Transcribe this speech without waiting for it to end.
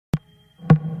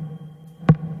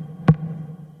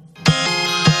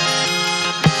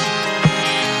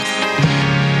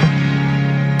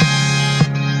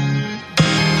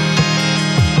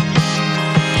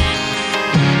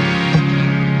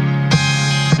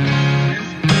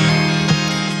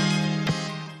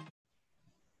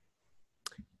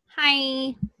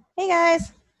Hi. Hey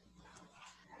guys.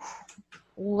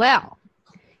 Well,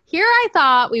 here I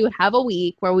thought we would have a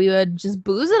week where we would just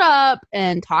booze it up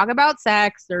and talk about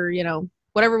sex or,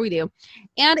 whatever we do.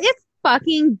 And it's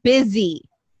fucking busy.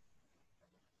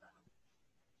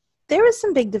 There was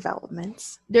some big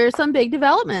developments. There's some big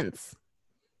developments.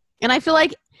 And I feel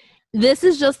like this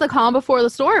is just the calm before the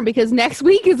storm because next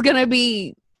week is going to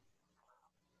be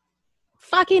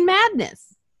fucking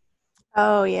madness.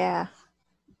 Oh yeah.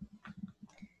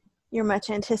 You're much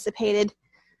anticipated.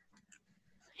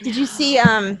 Did you see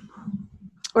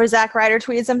where Zack Ryder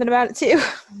tweeted something about it too?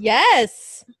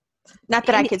 Yes. Not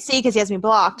that I could see because he has me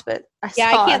blocked, but I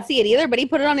can't see it either, but he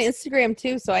put it on Instagram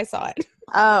too, so I saw it.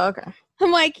 Oh, okay.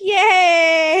 I'm like,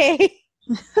 yay!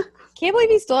 Can't believe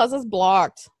he still has us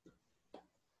blocked.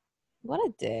 What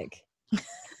a dick.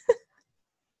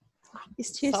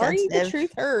 He's too Sorry, sensitive. the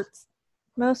truth hurts.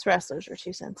 Most wrestlers are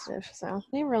too sensitive, so.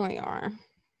 They really are.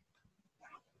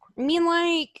 I mean,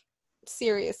 like,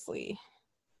 seriously.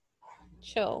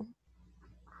 Chill.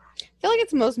 I feel like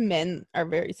it's most men are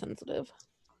very sensitive.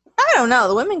 I don't know.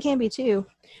 The women can be too.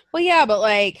 Well, yeah, but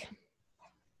like,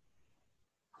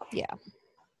 yeah.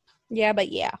 Yeah, but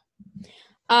yeah.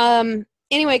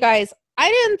 Anyway, guys, I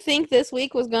didn't think this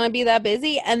week was going to be that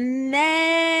busy. And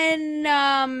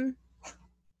then,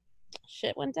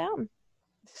 shit went down.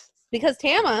 Because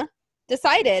Tama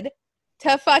decided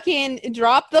to fucking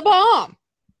drop the bomb.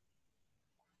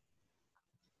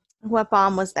 What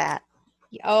bomb was that?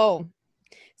 Oh.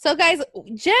 So, guys,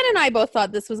 Jen and I both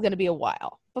thought this was going to be a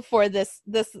while before this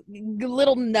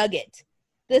little nugget,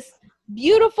 this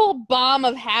beautiful bomb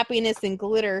of happiness and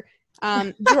glitter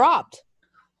dropped.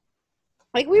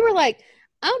 Like, we were like,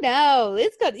 oh, no,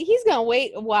 he's going to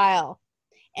wait a while.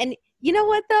 And you know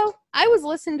what, though? I was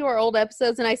listening to our old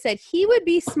episodes, and I said he would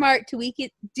be smart to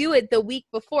do it the week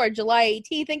before, July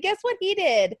 18th. And guess what he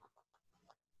did?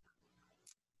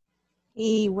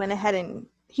 He went ahead and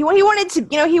he wanted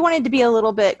to be a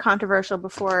little bit controversial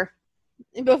before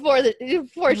shit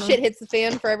hits the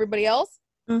fan for everybody else.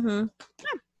 Mm-hmm.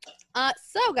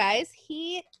 So guys,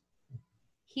 he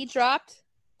dropped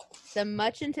the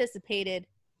much anticipated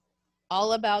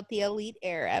All About the Elite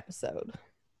Air episode.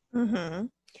 Mm-hmm.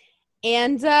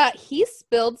 And he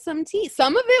spilled some tea.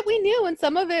 Some of it we knew, and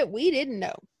some of it we didn't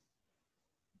know.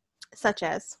 Such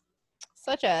as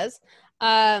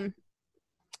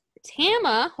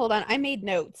Tama, hold on, I made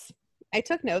notes. I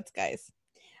took notes, guys.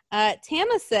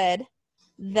 Tama said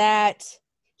that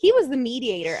he was the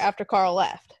mediator after Carl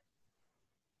left.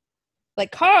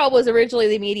 Like, Carl was originally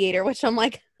the mediator, which I'm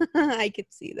like, I could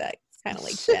see that. It's kind of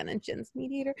like Jen and Jen's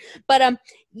mediator. But,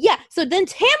 yeah, so then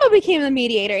Tama became the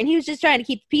mediator, and he was just trying to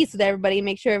keep the peace with everybody and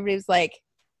make sure everybody was, like,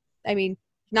 I mean,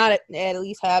 not at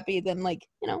least happy, then, like,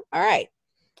 all right.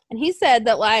 And he said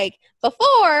that, like,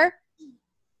 before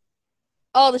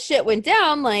all the shit went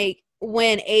down, like,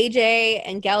 when AJ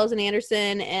and Gallows and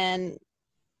Anderson and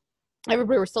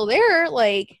everybody were still there,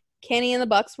 like, Kenny and the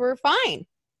Bucks were fine.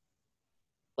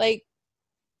 Like,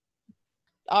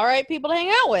 all right people to hang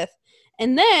out with.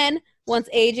 And then, once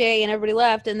AJ and everybody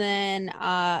left, and then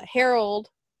Harold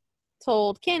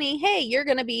told Kenny, hey, you're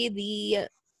going to be the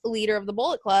leader of the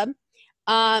Bullet Club,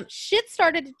 shit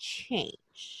started to change.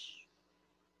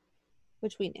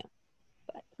 Which we knew.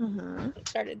 But it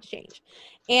started to change.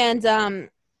 And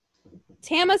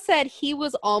Tama said he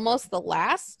was almost the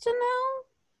last to know.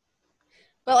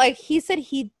 But, like, he said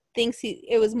he thinks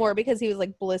it was more because he was,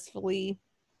 like, blissfully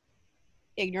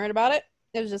ignorant about it.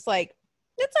 It was just like,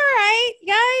 it's all right,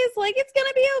 guys. Like, it's going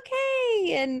to be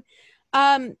okay. And,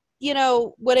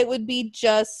 when it would be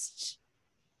just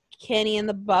Kenny and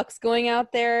the Bucks going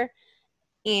out there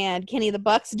and Kenny the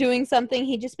Bucks doing something,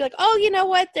 he'd just be like, oh, you know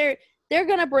what? They're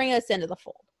going to bring us into the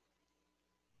fold.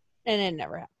 And it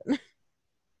never happened.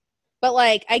 But,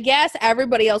 like, I guess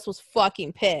everybody else was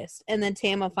fucking pissed. And then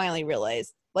Tama finally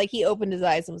realized. Like, he opened his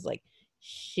eyes and was like,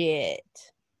 shit.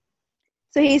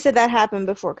 So he said that happened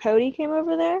before Cody came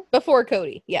over there? Before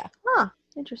Cody, yeah. Huh,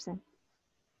 interesting.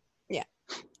 Yeah.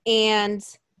 And,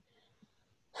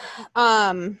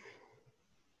 hold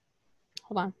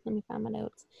on, let me find my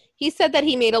notes. He said that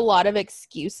he made a lot of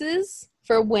excuses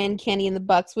for when Kenny and the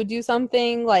Bucks would do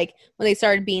something, like when they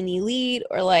started being the elite,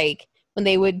 or like when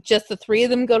they would just the three of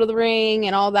them go to the ring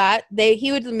and all that.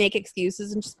 He would make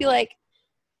excuses and just be like,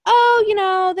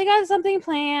 oh, they got something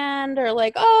planned, or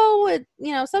like, oh,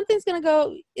 something's gonna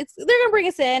go. They're gonna bring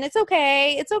us in. It's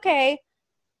okay.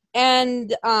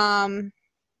 And I'd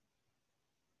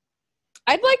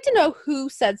like to know who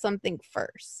said something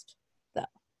first, though.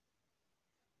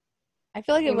 I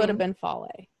feel like it would have been Fale.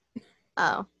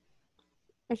 Oh.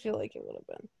 I feel like it would have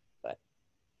been, but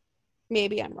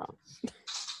Maybe I'm wrong.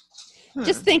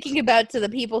 Just thinking about to the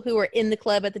people who were in the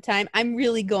club at the time, I'm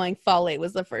really going Fale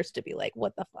was the first to be like,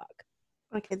 what the fuck?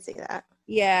 I could see that.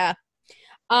 Yeah.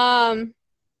 Tama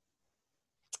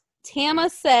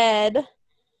said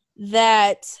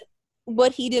that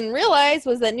what he didn't realize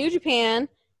was that New Japan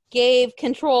gave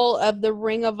control of the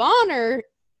Ring of Honor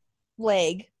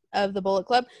leg of the Bullet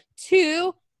Club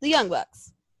to the Young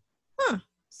Bucks.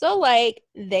 So, like,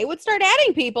 they would start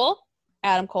adding people.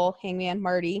 Adam Cole, Hangman,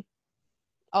 Marty,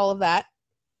 all of that.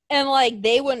 And, like,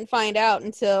 they wouldn't find out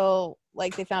until,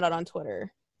 like, they found out on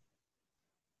Twitter.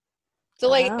 So,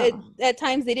 like, at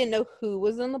times they didn't know who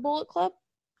was in the Bullet Club.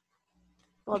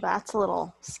 Well, that's a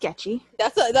little sketchy.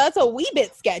 That's a wee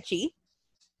bit sketchy.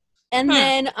 And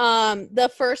then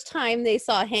the first time they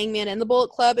saw Hangman in the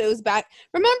Bullet Club, it was back.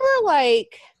 Remember,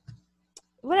 like,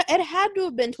 it had to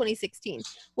have been 2016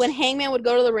 when Hangman would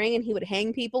go to the ring and he would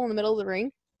hang people in the middle of the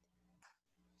ring.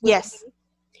 Yes.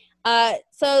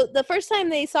 So the first time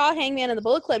they saw Hangman in the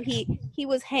Bullet Club, he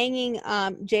was hanging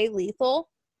Jay Lethal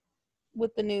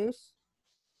with the noose.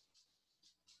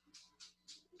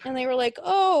 And they were like,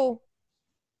 oh,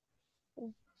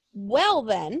 well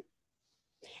then.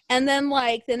 And then,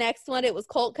 like, the next one, it was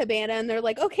Colt Cabana, and they're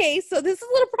like, okay, so this is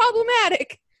a little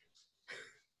problematic.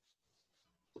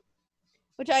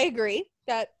 Which I agree.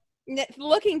 That,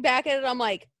 looking back at it, I'm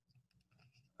like,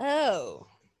 oh.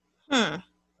 Got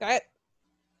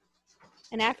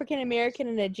an African-American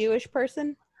and a Jewish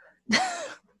person? That's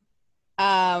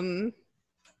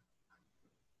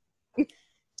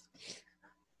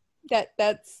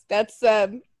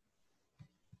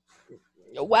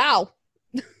wow.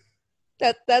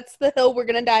 That's the hill we're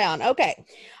gonna die on. Okay.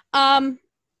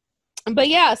 But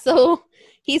yeah, so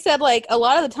he said, like, a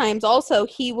lot of the times also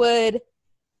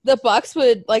the Bucks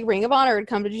would, like, Ring of Honor would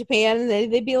come to Japan and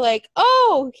they'd be like,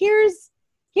 oh, here's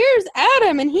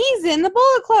Adam and he's in the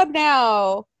Bullet Club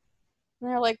now. And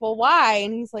they're like, well, why?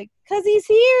 And he's like, 'cause he's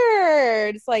here.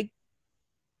 It's like,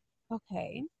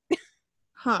 okay.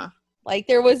 Like,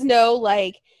 there was no,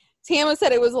 like, Tama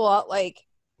said it was a lot like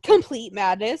complete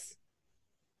madness.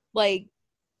 Like,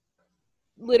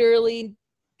 literally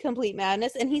complete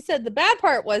madness. And he said the bad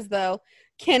part was, though,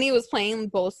 Kenny was playing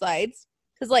both sides.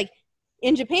 Because, like,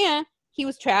 in Japan, he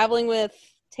was traveling with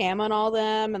Tama and all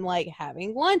them and, like,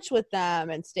 having lunch with them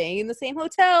and staying in the same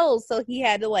hotels. So he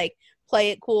had to, like,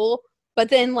 play it cool. But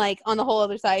then, like, on the whole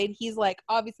other side, he's, like,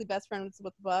 obviously best friends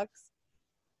with the Bucks.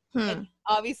 And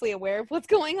obviously aware of what's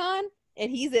going on. And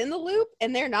he's in the loop,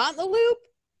 and they're not in the loop.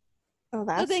 Oh,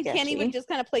 that's so then sketchy. Kenny would just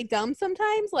kind of play dumb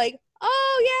sometimes, like,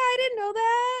 oh, yeah, I didn't know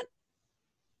that.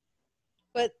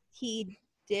 But he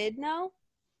did know.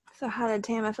 So how did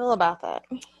Tama feel about that?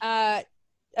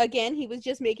 Again, he was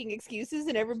just making excuses,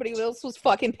 and everybody else was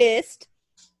fucking pissed.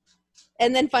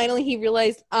 And then finally he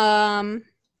realized,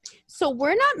 so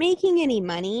we're not making any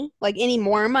money, like any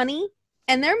more money,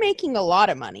 and they're making a lot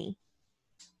of money.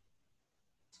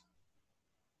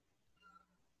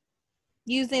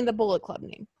 Using the Bullet Club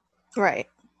name. Right.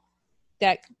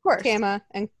 That Tama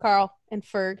and Carl and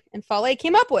Ferg and Fale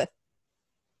came up with.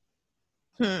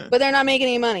 But they're not making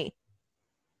any money.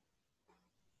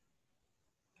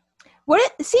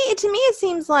 To me it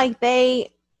seems like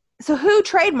so who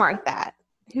trademarked that?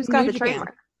 Who's got the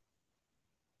trademark?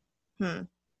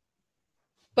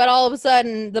 But all of a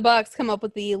sudden the Bucks come up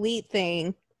with the Elite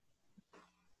thing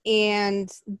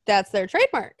and that's their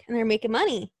trademark and they're making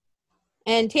money.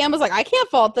 And Tama's like, I can't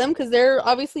fault them because they're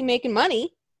obviously making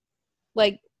money.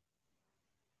 Like,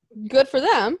 good for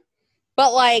them.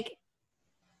 But, like,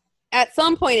 at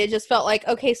some point it just felt like,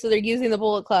 okay, so they're using the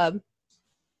Bullet Club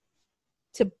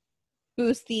to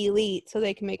boost the Elite so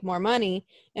they can make more money.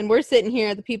 And we're sitting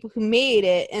here, the people who made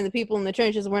it and the people in the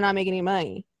trenches, we're not making any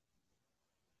money.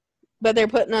 But they're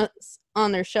putting us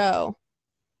on their show.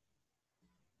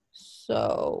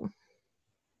 So.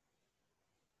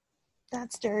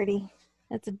 That's dirty.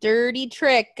 That's a dirty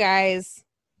trick, guys.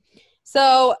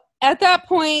 So at that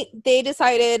point, they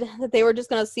decided that they were just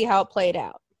going to see how it played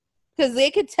out. Because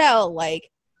they could tell, like,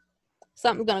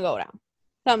 something's going to go down.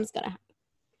 Something's going to happen.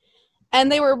 And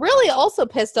they were really also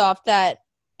pissed off that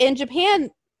in Japan,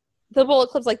 the Bullet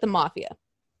Club's like the mafia.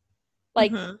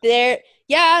 Like, they're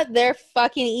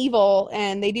fucking evil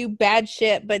and they do bad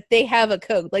shit, but they have a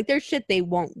code. Like, there's shit they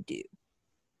won't do.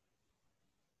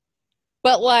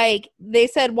 But, like, they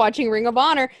said watching Ring of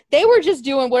Honor, they were just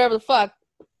doing whatever the fuck.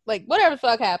 Like, whatever the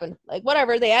fuck happened. Like,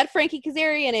 whatever. They had Frankie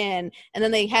Kazarian in, and then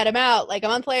they had him out, like, a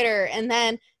month later. And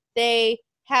then they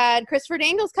had Christopher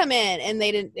Daniels come in, and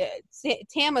they didn't...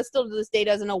 Tama still to this day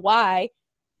doesn't know why.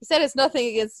 He said it's nothing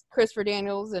against Christopher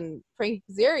Daniels and Frankie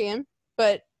Kazarian,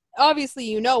 but obviously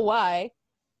you know why.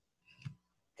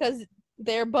 because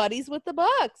they're buddies with the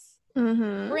Bucks.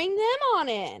 Mm-hmm. Bring them on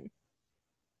in.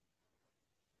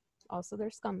 Also, they're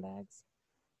scumbags.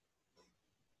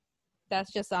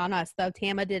 That's just on us, though.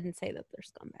 Tama didn't say that they're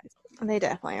scumbags. They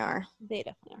definitely are. They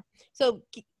definitely are. So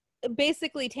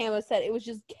basically, Tama said it was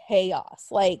just chaos.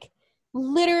 Like,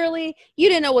 literally, you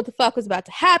didn't know what the fuck was about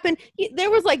to happen. There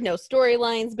was like no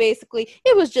storylines, basically.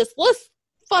 It was just, let's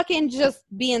fucking just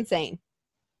be insane.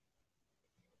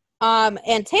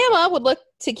 And Tama would look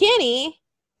to Kenny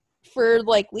for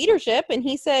like leadership, and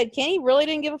he said Kenny really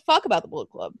didn't give a fuck about the Bullet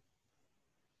Club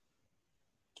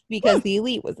because the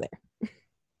Elite was there.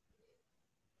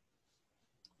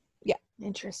 Yeah.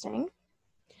 Interesting.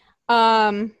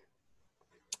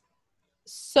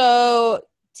 So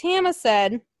Tama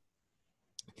said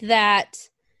that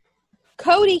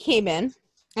Cody came in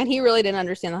and he really didn't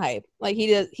understand the hype. Like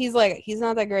he's like, he's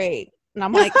not that great. And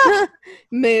I'm like,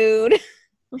 mood.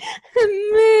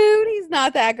 Mood, he's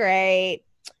not that great.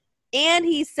 And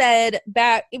he said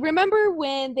back, remember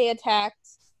when they attacked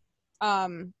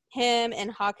him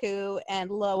and Haku and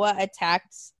Loa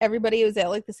attacked everybody who was at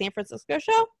like the San Francisco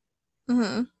show?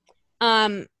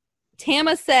 Mm-hmm.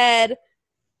 Tama said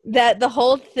that the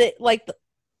whole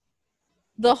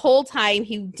the whole time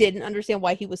he didn't understand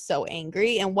why he was so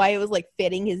angry and why it was like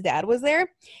fitting his dad was there.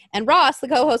 And Ross, the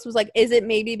co-host, was like, is it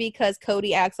maybe because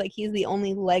Cody acts like he's the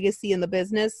only legacy in the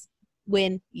business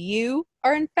when you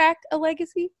are in fact a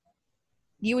legacy?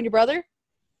 You and your brother?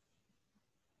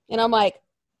 And I'm like,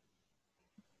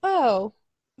 oh.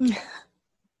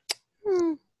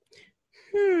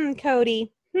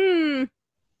 Cody.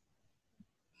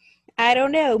 I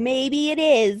don't know. Maybe it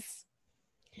is.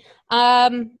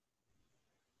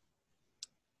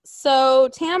 So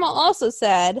Tama also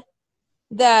said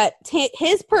that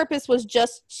his purpose was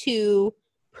just to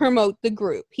promote the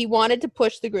group. He wanted to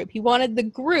push the group. He wanted the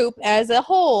group as a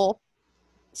whole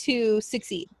to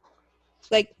succeed.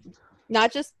 Like,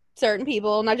 not just certain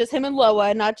people, not just him and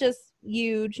Loa, not just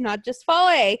Huge, not just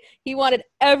Fale. He wanted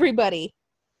everybody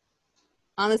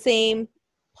on the same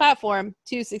platform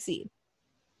to succeed.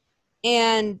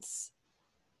 And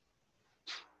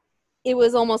it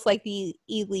was almost like the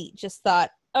Elite just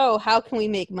thought, oh, how can we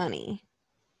make money?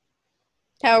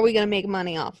 How are we going to make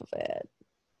money off of it?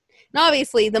 And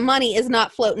obviously, the money is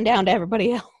not floating down to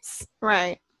everybody else.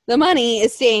 Right. The money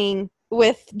is staying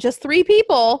with just 3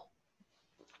 people.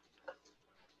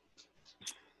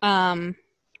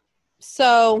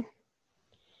 So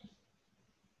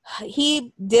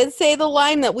he did say the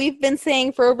line that we've been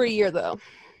saying for over a year, though.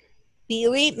 The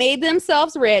Elite made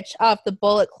themselves rich off the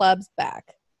Bullet Club's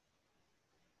back.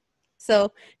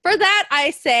 So for that,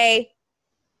 I say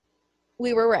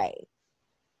we were right.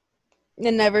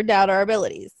 And never doubt our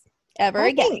abilities. Ever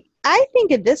again. I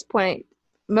think at this point,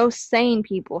 most sane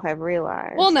people have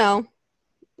realized. Well, no.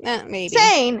 Maybe.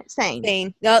 Sane.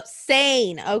 No,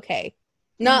 sane. Okay.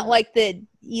 Not like the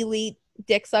Elite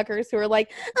dick suckers who are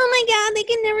like, oh my god, they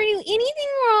can never do anything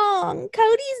wrong.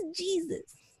 Cody's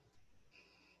Jesus.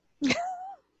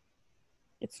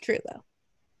 It's true, though.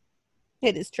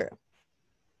 It is true.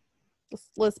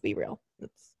 Let's be real.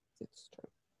 It's true.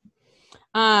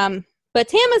 But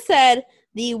Tama said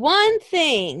the one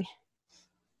thing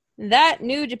that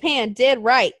New Japan did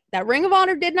right, that Ring of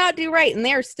Honor did not do right, and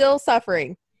they're still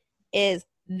suffering, is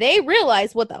they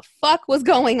realized what the fuck was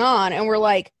going on and were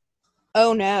like,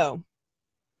 oh no.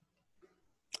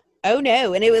 Oh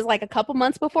no. And it was like a couple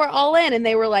months before All In, and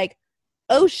they were like,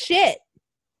 oh shit.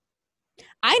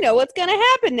 I know what's going to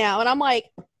happen now. And I'm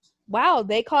like, wow,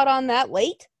 they caught on that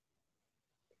late?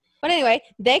 But anyway,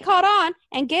 they caught on,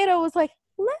 and Gato was like,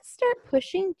 let's start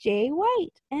pushing Jay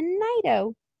White and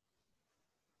Naito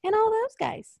and all those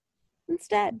guys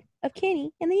instead of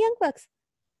Kenny and the Young Bucks.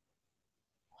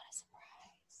 What a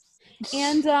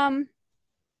surprise. And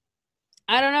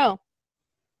I don't know.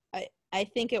 I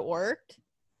think it worked.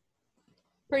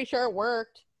 Pretty sure it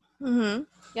worked. Mm-hmm.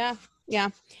 Yeah.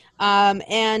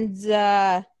 And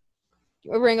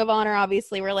Ring of Honor,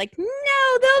 obviously, were like, no,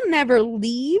 they'll never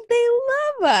leave. They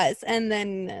love us. And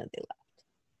then they left.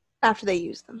 After they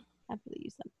use them.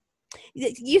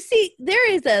 You see,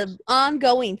 there is an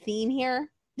ongoing theme here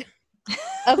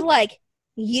of like,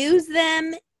 use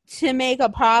them to make a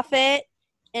profit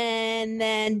and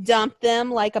then dump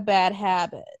them like a bad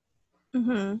habit.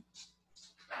 Mm-hmm.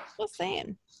 Just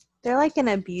saying. They're like an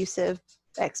abusive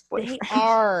ex-boyfriend. They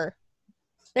are.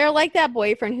 They're like that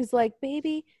boyfriend who's like,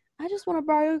 baby, I just want to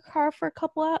borrow your car for a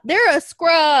couple hours. They're a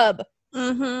scrub.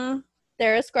 Mm-hmm.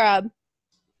 They're a scrub.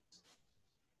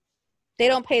 They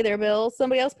don't pay their bills.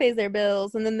 Somebody else pays their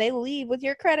bills, and then they leave with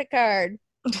your credit card.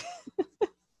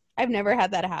 I've never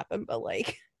had that happen, but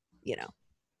like, you know.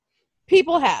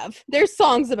 People have. There's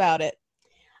songs about it.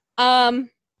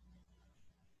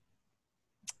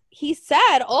 He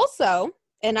said also,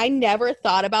 and I never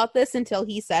thought about this until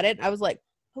he said it. I was like,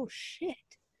 oh shit.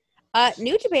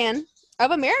 New Japan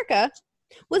of America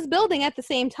was building at the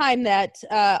same time that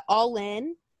All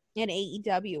In and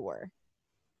AEW were.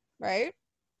 Right?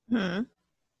 Hmm.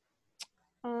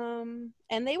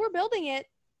 And they were building it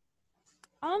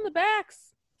on the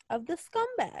backs of the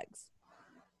scumbags.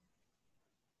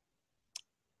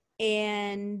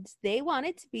 And they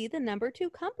wanted to be the number 2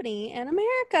 company in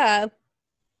America.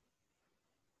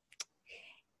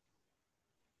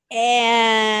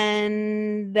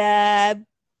 And the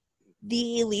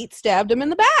Elite stabbed him in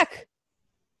the back.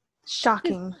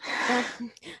 Shocking.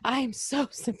 I'm so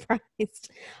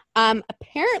surprised.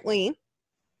 Apparently,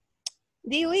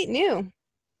 the Elite knew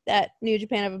that New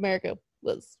Japan of America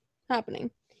was happening.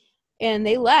 And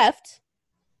they left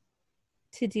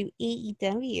to do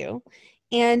AEW.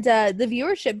 And the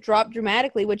viewership dropped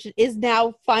dramatically, which is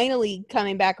now finally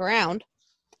coming back around.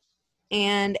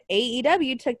 And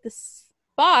AEW took the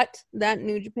spot that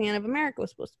New Japan of America was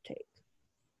supposed to take.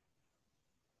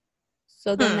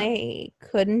 So then they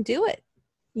couldn't do it.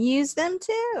 Use them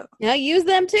too. Yeah, use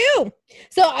them too.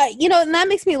 So, and that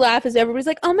makes me laugh as everybody's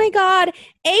like, oh my God,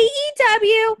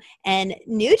 AEW and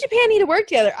New Japan need to work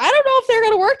together. I don't know if they're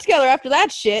going to work together after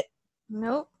that shit.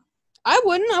 Nope. I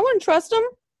wouldn't trust them.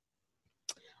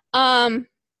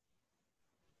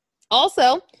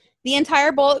 Also, the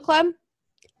entire Bullet Club,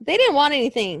 they didn't want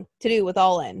anything to do with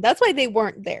All In. That's why they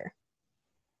weren't there.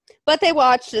 But they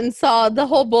watched and saw the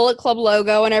whole Bullet Club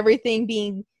logo and everything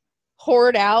being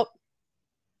hoarded out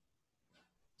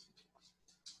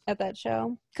at that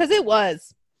show. Because it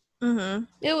was. Mm-hmm.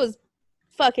 It was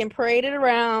fucking paraded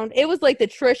around. It was like the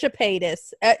Trisha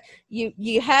Paytas.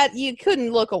 You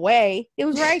couldn't look away. It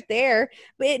was right there.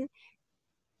 But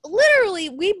literally,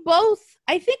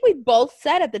 I think we both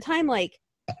said at the time, like,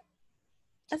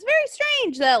 it's very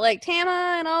strange that, like,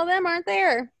 Tama and all of them aren't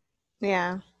there.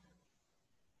 Yeah.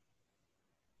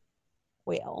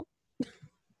 Well,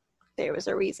 there was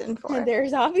a reason for it.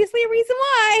 There's obviously a reason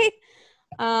why.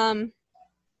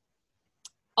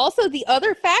 Also, the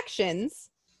other factions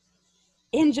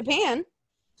in Japan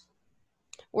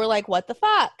were like, what the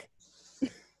fuck?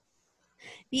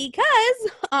 Because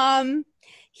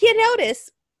you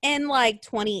notice in like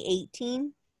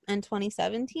 2018 and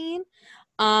 2017,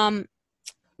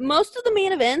 most of the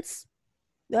main events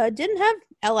didn't have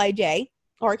LIJ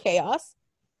or Chaos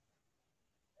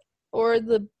or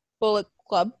the Bullet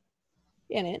Club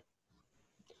in it.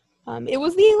 It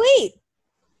was the Elite.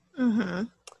 Mm-hmm.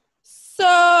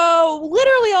 So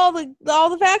literally all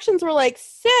the factions were like,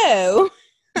 so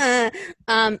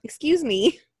excuse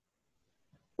me.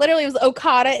 Literally it was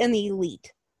Okada and the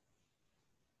Elite.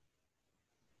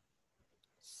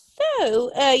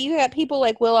 So you got people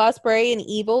like Will Ospreay and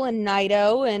Evil and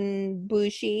Naito and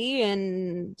Bushi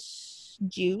and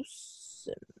Juice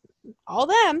and all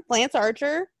them, Lance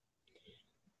Archer.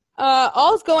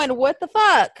 All's going, what the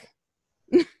fuck?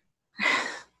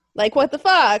 Like, what the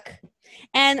fuck?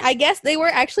 And I guess they were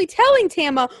actually telling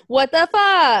Tama, what the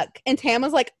fuck? And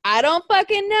Tama's like, I don't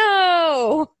fucking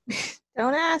know.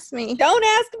 Don't ask me. Don't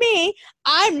ask me.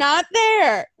 I'm not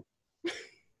there.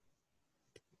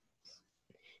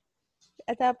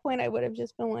 At that point, I would have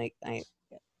just been like,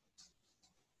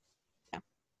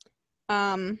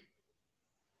 yeah.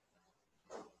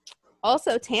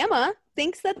 Also, Tama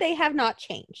thinks that they have not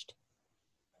changed.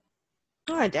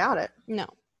 Oh, I doubt it. No.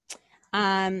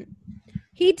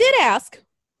 He did ask.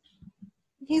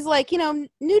 He's like,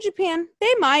 New Japan,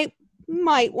 they might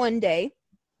one day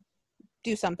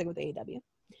do something with AEW.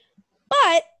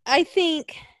 But I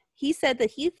think he said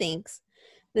that he thinks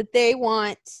that they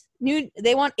want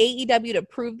AEW to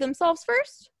prove themselves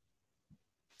first,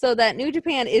 so that New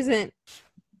Japan isn't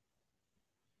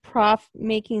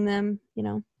making them,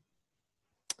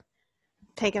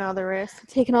 taking all the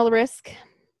risk,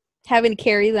 having to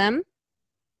carry them.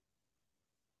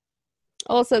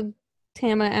 Also,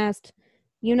 Tama asked,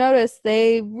 you notice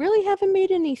they really haven't made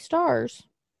any stars.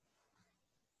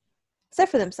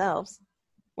 Except for themselves.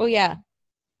 Well, yeah.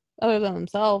 Other than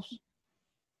themselves.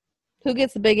 Who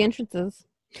gets the big entrances?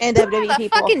 And WWE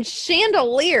people. Fucking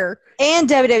chandelier. And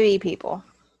WWE people.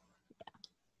 Yeah.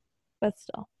 But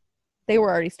still. They were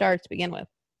already stars to begin with.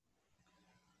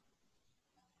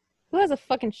 Who has a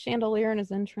fucking chandelier in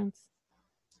his entrance?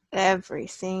 Every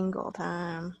single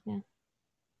time. Yeah.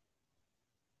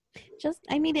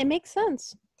 It makes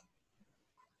sense.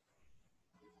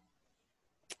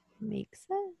 Makes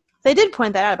sense. They did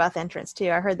point that out about the entrance, too.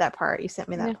 I heard that part. You sent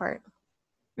me that part.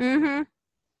 Mm-hmm.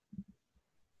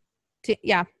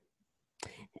 Yeah.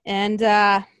 And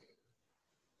Tama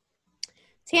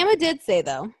did say,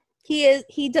 though,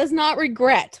 he does not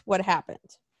regret what happened,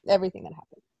 everything that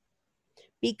happened,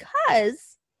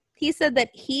 because he said that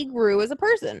he grew as a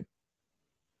person.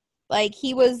 Like,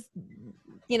 he was,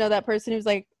 that person who's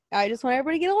like, I just want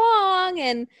everybody to get along,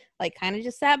 and like kind of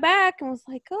just sat back and was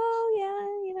like, oh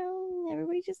yeah,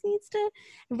 everybody needs to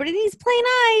play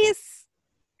nice.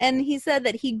 And he said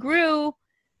that he grew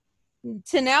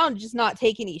to now just not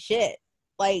take any shit.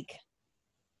 Like,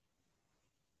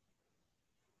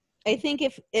 I think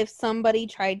if somebody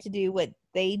tried to do what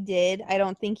they did, I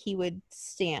don't think he would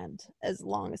stand as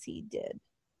long as he did.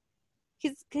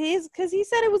 Because he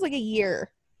said it was like a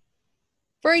year.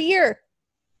 For a year.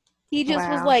 He just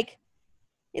was like,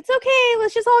 it's okay,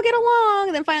 let's just all get along.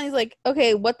 And then finally he's like,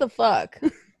 okay, what the fuck?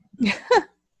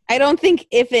 I don't think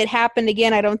if it happened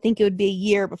again, I don't think it would be a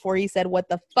year before he said, what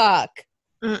the fuck?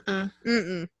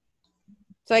 Mm-mm.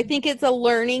 So I think it's a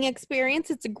learning experience.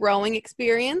 It's a growing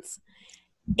experience.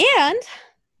 And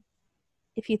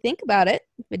if you think about it,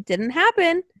 if it didn't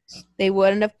happen, they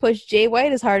wouldn't have pushed Jay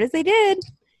White as hard as they did.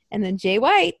 And then Jay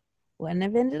White wouldn't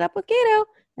have ended up with Kato.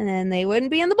 And then they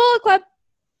wouldn't be in the Bullet Club.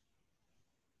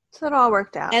 So it all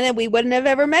worked out. And then we wouldn't have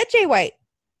ever met Jay White.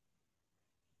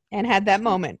 And had that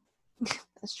moment.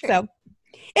 That's true. So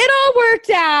it all worked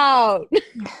out.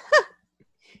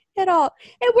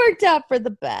 It worked out for the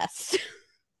best.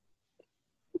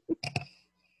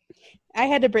 I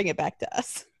had to bring it back to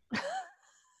us.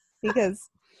 Because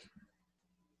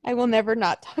I will never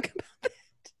not talk about that.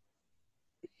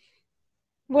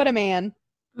 What a man.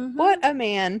 Mm-hmm. What a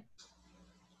man.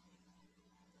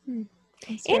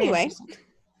 Anyway.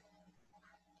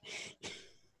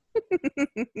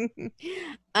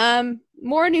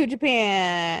 More New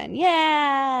Japan.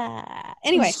 Yeah.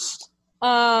 Anyway.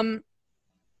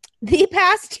 The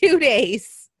past 2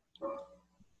 days.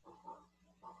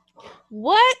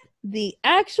 What the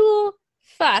actual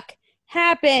fuck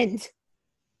happened?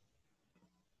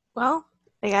 Well,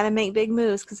 they got to make big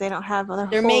moves because they don't have other.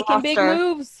 They're making roster. Big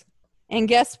moves, and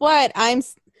guess what? I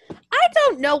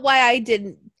don't know why I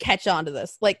didn't catch on to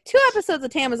this. Like 2 episodes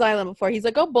of Tama's Island before, he's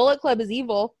like, "Oh, Bullet Club is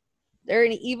evil. They're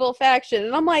an evil faction,"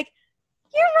 and I'm like,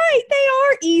 "You're right, they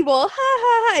are evil." Ha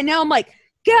ha ha! And now I'm like,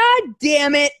 "God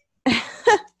damn it,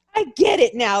 I get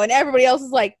it now." And everybody else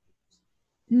is like,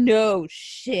 "No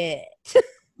shit."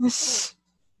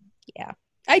 Yeah.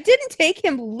 I didn't take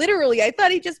him literally. I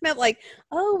thought he just meant like,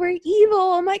 oh, we're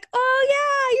evil. I'm like, oh,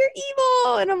 yeah, you're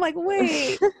evil. And I'm like,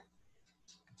 wait.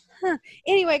 Huh.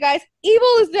 Anyway, guys, evil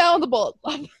is now in the Bullet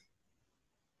Club.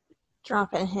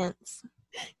 Dropping hints.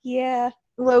 Yeah.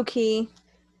 Low-key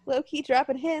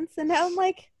dropping hints. And now I'm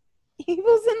like,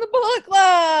 evil's in the Bullet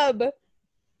Club.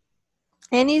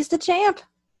 And he's the champ.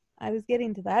 I was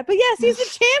getting to that. But yes, he's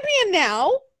the champion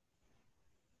now.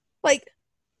 Like,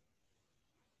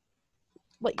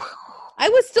 I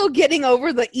was still getting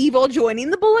over the evil joining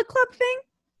the Bullet Club thing.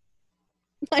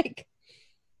 Like,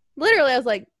 literally, I was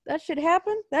like, that should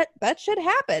happen. That should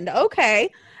happen.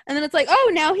 Okay. And then it's like,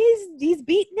 oh, now he's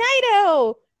beat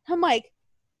Naito. I'm like,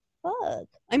 fuck.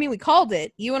 I mean, we called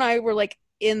it. You and I were like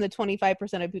in the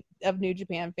 25% of New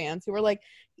Japan fans who were like,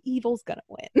 evil's gonna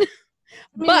win.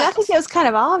 But I think it was kind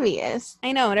of obvious.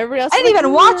 I know, and everybody else. I didn't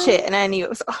even watch it, and I knew it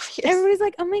was obvious. Everybody's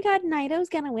like, "Oh my god, Naito's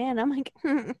gonna win!" I'm like,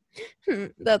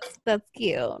 "That's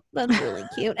cute. That's really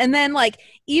cute." And then, like,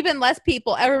 even less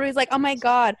people. Everybody's like, "Oh my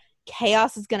god,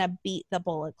 Chaos is gonna beat the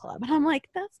Bullet Club," and I'm like,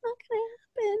 "That's not gonna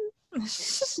happen.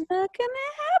 It's not gonna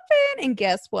happen." And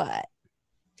guess what?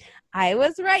 I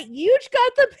was right. Huge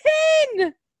got the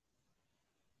pin.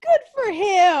 Good for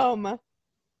him.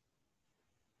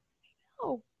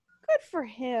 Oh. Good for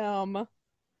him.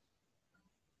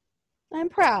 I'm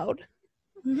proud.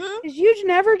 Because Huge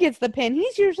never gets the pin.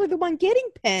 He's usually the one getting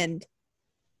pinned.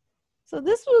 So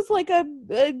this was like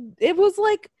it was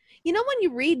like, you know when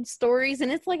you read stories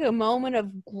and it's like a moment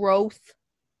of growth?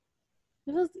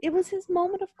 It was his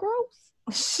moment of growth.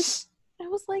 I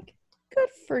was like, good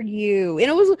for you. And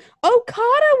it was,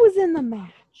 Okada was in the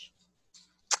match.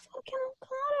 Fucking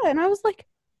Okada. And I was like,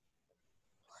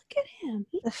 look at him.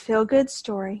 The feel-good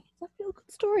story. The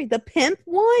feel-good story. The pimp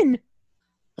won.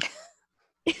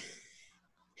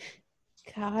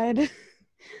 God.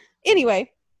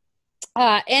 Anyway.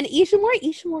 And Ishimori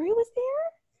was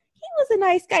there. He was a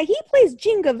nice guy. He plays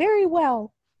Jenga very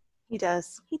well. He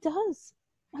does. He does.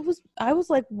 I was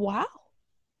like, wow.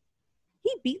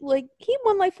 He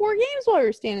won like 4 games while we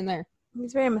were standing there.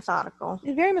 He's very methodical.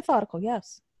 He's very methodical,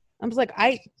 yes. I was like,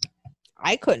 I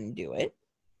couldn't do it.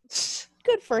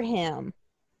 Good for him.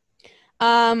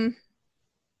 But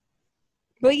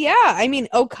yeah, I mean,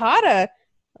 Okada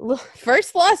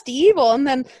first lost to Evil and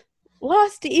then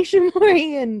lost to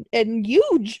Ishimori and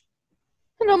Huge.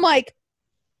 And I'm like,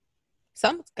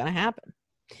 something's gonna happen.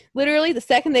 Literally, the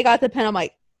second they got the pen, I'm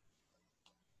like,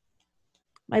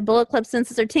 my Bullet Club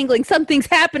senses are tingling. Something's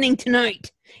happening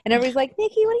tonight. And everybody's like,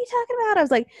 Nikki, what are you talking about? I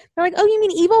was like, they're like, oh, you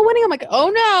mean Evil winning? I'm like,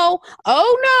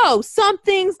 oh no,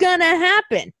 something's gonna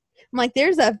happen. I'm like,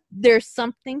 there's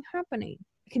something happening.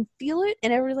 I can feel it.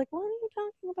 And everybody's like, what are you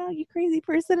talking about, you crazy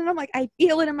person? And I'm like, I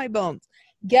feel it in my bones.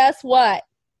 Guess what?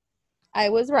 I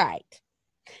was right.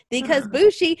 Because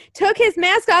Bushi took his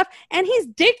mask off and he's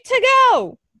dick to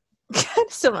go. I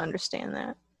still don't understand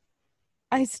that.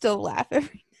 I still laugh every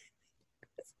time.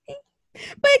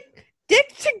 But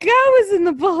Dick to Go is in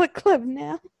the Bullet Club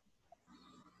now.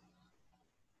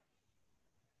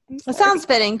 That sounds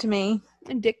fitting to me.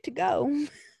 And Dick to Go.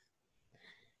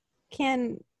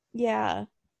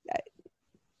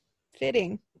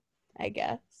 Fitting, I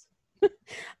guess.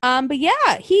 But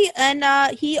yeah,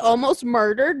 he almost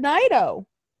murdered Naito.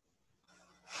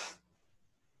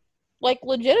 Like,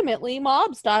 legitimately,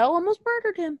 mob style, almost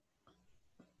murdered him.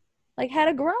 Like, had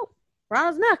a grow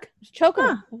around his neck. Just choking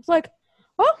him. I was like,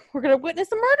 oh, we're going to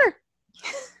witness a murder.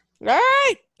 All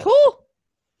right, cool.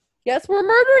 Guess we're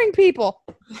murdering people.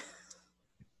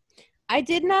 I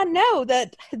did not know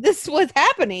that this was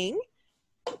happening.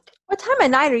 What time of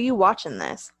night are you watching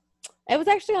this? It was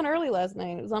actually on early last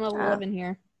night. It was on 11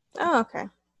 here. Oh, okay.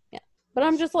 Yeah. But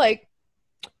I'm just like,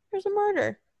 there's a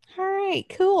murder. All right,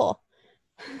 cool.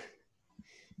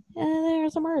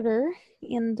 There's a murder.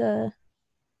 And,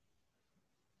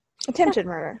 attempted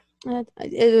murder.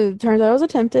 It turns out it was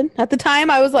attempted. At the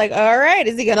time, I was like, all right,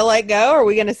 is he going to let go? Are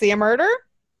we going to see a murder?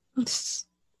 But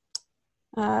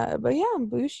yeah,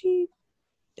 Bushi.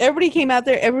 Everybody came out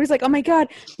there. Everybody's like, oh my God,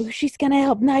 Bushi's going to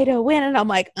help Naito win. And I'm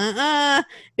like,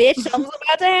 bitch, something's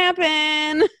about to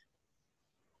happen.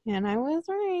 And I was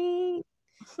right.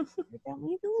 Got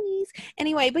my abilities.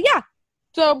 Anyway, but yeah.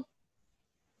 So,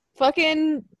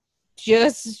 fucking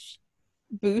just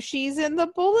Bushi's in the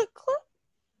Bullet Club.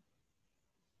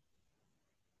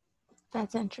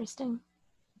 That's interesting.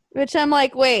 Which I'm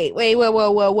like, wait,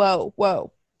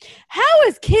 whoa. How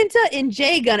is Kenta and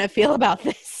Jay gonna feel about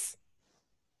this?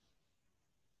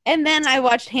 And then I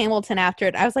watched Hamilton after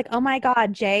it. I was like, oh my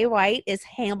God, Jay White is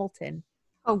Hamilton.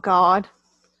 Oh God.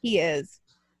 He is.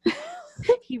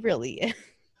 He really is.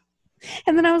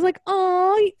 And then I was like,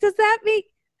 oh, does that make...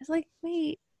 I was like,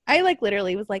 wait. I like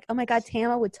literally was like, oh my God,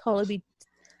 Tama would totally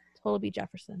be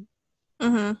Jefferson.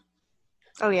 Mm-hmm.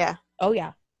 Oh yeah. Oh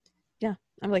yeah. Yeah.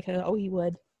 I'm like, oh, he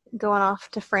would. Going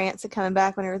off to France and coming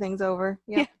back when everything's over.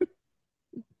 Yep.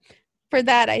 Yeah. For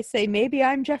that, I say, maybe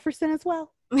I'm Jefferson as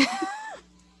well.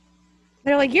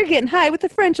 They're like, you're getting high with the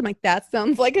French. I'm like, that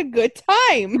sounds like a good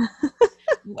time.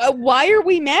 Why are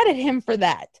we mad at him for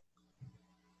that?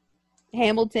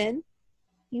 Hamilton,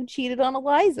 you cheated on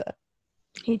Eliza.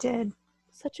 He did.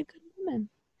 Such a good woman.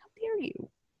 How dare you?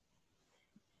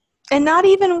 And not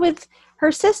even with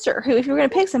her sister, who, if you were going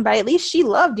to pick somebody, at least she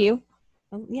loved you.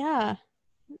 Oh, yeah.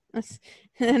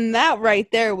 And that right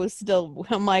there was still,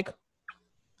 I'm like,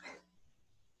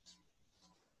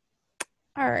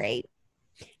 all right.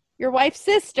 Your wife's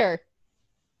sister.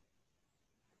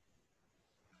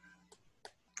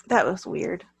 That was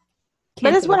weird.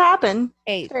 But it's what happened.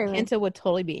 Hey, Kenta would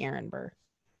totally be Aaron Burr.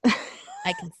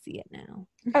 I can see it now.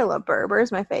 I love Burr.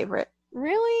 Burr's my favorite.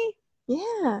 Really?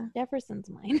 Yeah.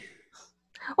 Jefferson's mine.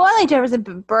 Well, I like Jefferson,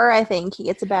 but Burr, I think he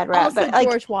gets a bad rap. Also, but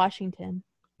George Washington.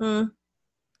 I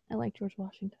like George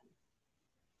Washington.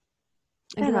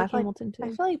 I like Hamilton, too. I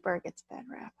feel like Burr gets a bad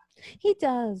rap. He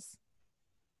does.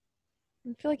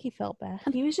 I feel like he felt bad.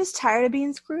 He was just tired of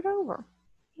being screwed over.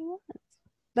 He was.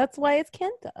 That's why it's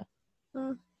Kenta.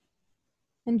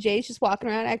 And Jay's just walking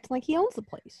around acting like he owns the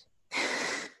place.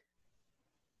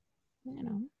 You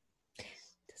know.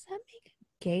 Does that make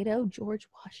Gato George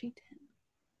Washington?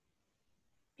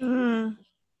 Yeah.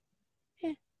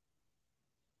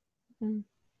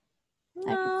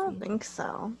 I don't think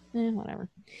so. Whatever.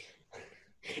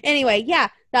 Anyway, yeah,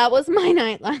 that was my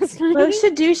night last night. What we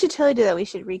should totally do that. We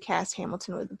should recast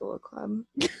Hamilton with the Bullet Club.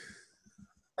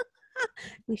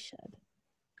 We should.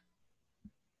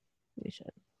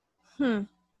 Can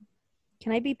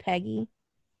I be Peggy?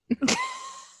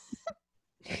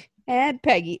 And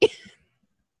Peggy.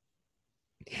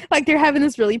 Like they're having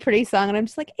this really pretty song and I'm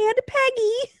just like, and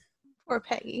Peggy. Poor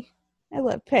Peggy. I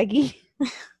love Peggy.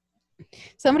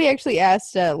 Somebody actually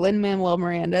asked Lin-Manuel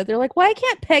Miranda, they're like, why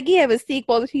can't Peggy have a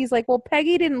sequel? He's like, well,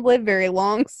 Peggy didn't live very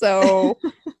long, so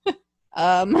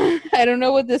I don't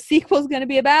know what the sequel's going to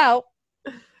be about.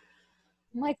 I'm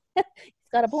like, he's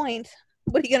got a point.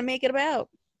 What are you going to make it about?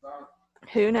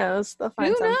 Who knows? They'll find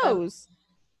Who something. knows?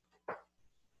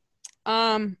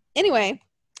 Anyway,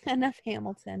 enough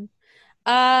Hamilton.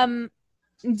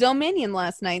 Dominion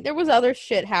last night. There was other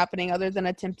shit happening other than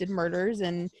attempted murders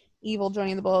and Evil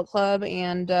joining the Bullet Club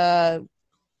and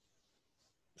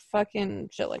fucking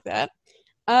shit like that.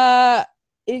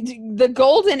 The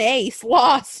Golden Ace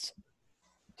lost.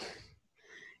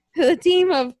 The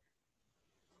team of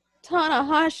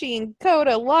Tanahashi and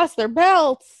Kota lost their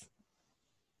belts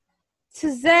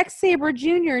to Zack Sabre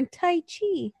Jr. and Tai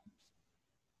Chi.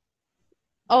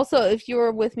 Also, if you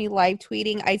were with me live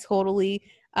tweeting, I totally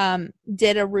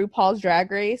did a RuPaul's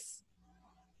Drag Race.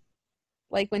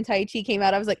 Like when Tai Chi came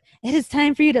out, I was like, "It is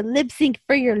time for you to lip sync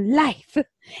for your life."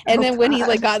 And then when he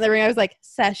like got in the ring, I was like,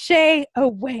 "Sashay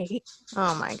away."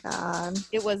 Oh my god.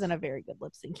 It wasn't a very good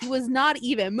lip sync. He was not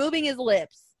even moving his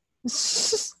lips.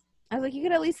 I was like, you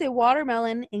could at least say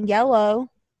watermelon and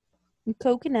yellow and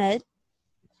coconut.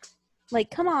 Like,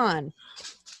 come on,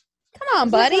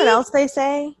 buddy. What else they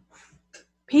say?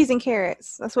 Peas and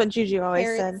carrots. That's what Juju always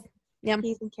said. Yeah,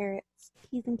 peas and carrots.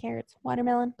 Peas and carrots.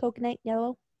 Watermelon, coconut,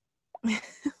 yellow.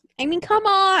 I mean, come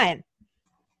on.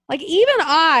 Like, even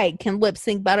I can lip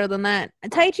sync better than that.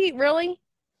 Tai Chi, really?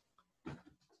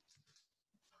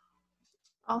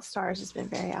 All Stars has been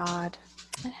very odd.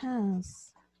 It has.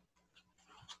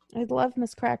 I love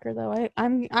Miss Cracker though.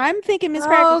 I'm thinking Miss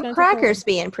Cracker's gonna Cracker's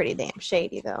being pretty damn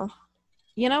shady though.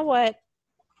 You know what?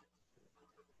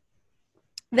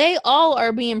 They all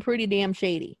are being pretty damn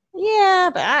shady. Yeah,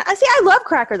 but I see. I love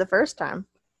Cracker the first time.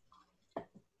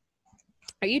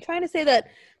 Are you trying to say that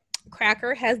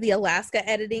Cracker has the Alaska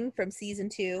editing from season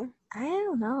 2? I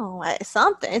don't know.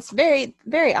 Something. It's very,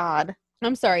 very odd.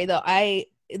 I'm sorry though. I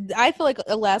feel like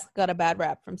Alaska got a bad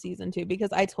rap from season 2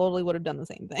 because I totally would have done the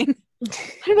same thing.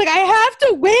 I'm like, I have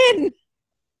to win.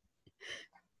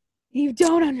 You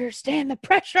don't understand the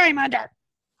pressure I'm under.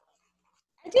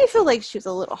 I do feel like she was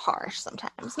a little harsh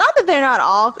sometimes. Not that they're not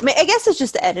all. I mean, I guess it's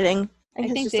just the editing. I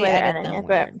think it's they just the way edit editing them it,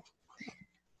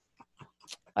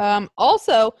 weird.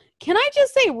 Also, can I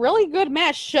just say, really good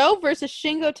match, Sho versus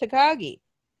Shingo Takagi.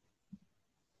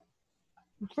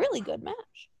 Really good match.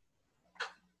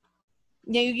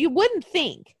 You wouldn't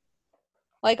think.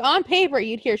 Like, on paper,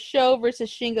 you'd hear Sho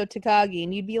versus Shingo Takagi,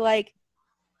 and you'd be like,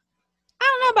 I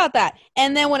don't know about that.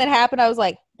 And then when it happened, I was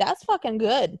like, that's fucking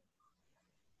good.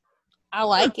 I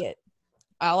like it.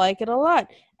 I like it a lot.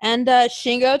 And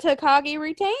Shingo Takagi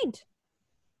retained.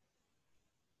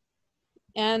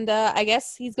 And I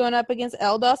guess he's going up against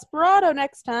El Desperado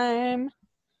next time.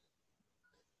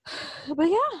 But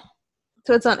yeah.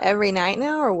 So it's on every night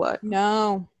now, or what?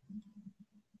 No.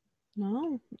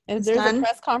 There's a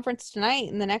press conference tonight,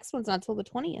 and the next one's not until the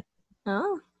 20th.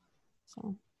 Oh.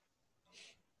 So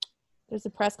there's a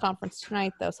press conference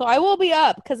tonight, though. So I will be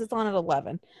up because it's on at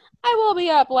 11. I will be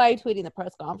up live tweeting the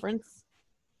press conference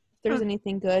if there's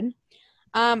anything good.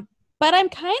 But I'm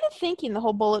kind of thinking the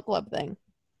whole Bullet Club thing.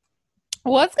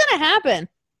 What's going to happen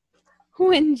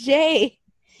when Jay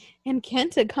and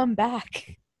Kenta come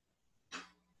back?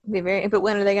 But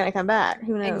when are they going to come back?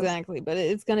 Who knows? Exactly, but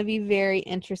it's going to be very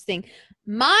interesting.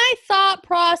 My thought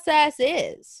process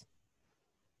is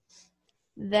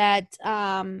that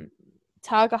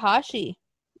Takahashi,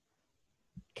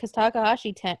 because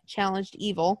Takahashi challenged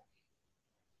Evil.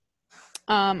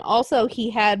 Also, he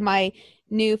had my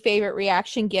new favorite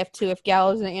reaction gift to if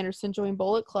Gallows and Anderson joined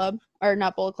Bullet Club, or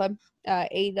not Bullet Club,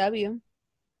 AEW,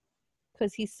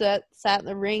 because he sat in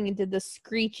the ring and did the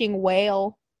screeching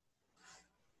wail.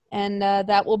 And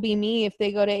that will be me if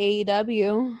they go to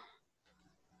AEW.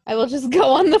 I will just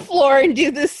go on the floor and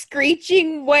do the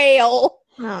screeching wail.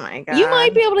 Oh my god. You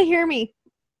might be able to hear me.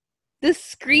 The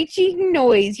screeching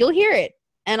noise. You'll hear it.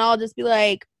 And I'll just be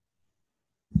like,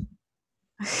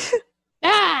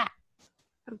 ah!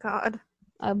 Oh god.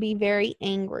 I'll be very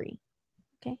angry.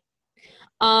 Okay?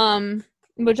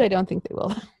 Which I don't think they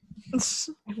will.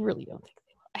 I really don't think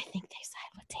they will. I think they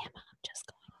side with Tama. I'm just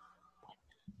going.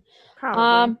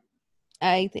 Probably.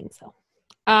 I think so.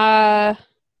 But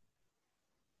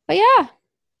yeah,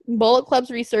 Bullet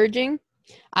Club's resurging.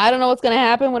 I don't know what's going to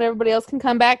happen when everybody else can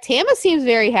come back. Tama seems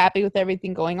very happy with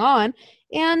everything going on.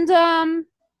 And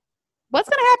what's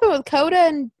going to happen with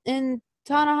Kota and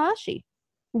Tanahashi?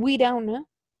 We don't know.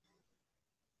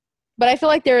 But I feel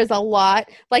like there is a lot.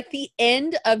 Like, the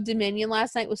end of Dominion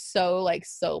last night was so, like,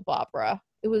 soap opera.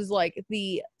 It was, like,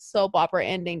 the soap opera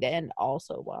ending to end all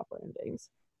soap opera endings.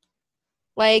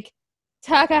 Like,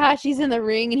 Takahashi's in the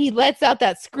ring, and he lets out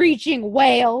that screeching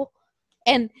wail.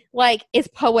 And, like, it's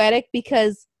poetic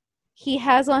because he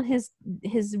has on his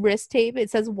wrist tape,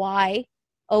 it says why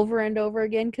over and over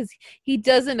again because he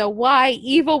doesn't know why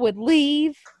Evil would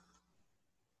leave.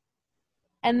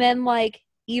 And then, like,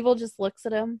 Evil just looks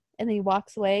at him, and then he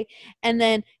walks away. And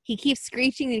then he keeps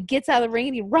screeching, and he gets out of the ring,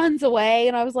 and he runs away.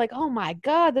 And I was like, oh, my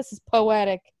God, this is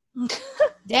poetic.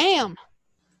 Damn.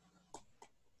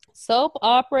 Soap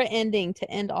opera ending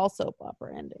to end all soap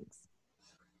opera endings.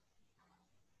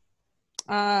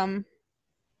 So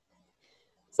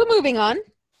moving on.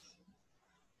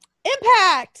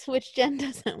 Impact, which Jen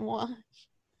doesn't watch.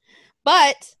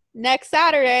 But next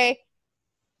Saturday,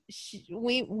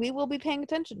 we will be paying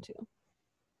attention to.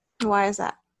 Why is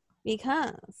that?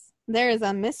 Because there is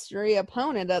a mystery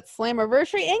opponent at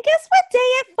Slammiversary, and guess what day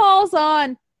it falls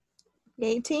on?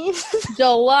 18th?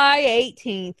 July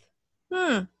 18th.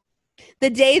 The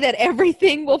day that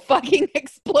everything will fucking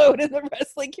explode in the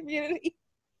wrestling community.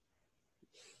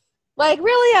 Like,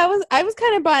 really, I was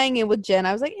kind of buying it with Jen.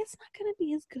 I was like, it's not going to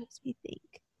be as good as we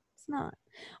think. It's not.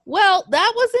 Well,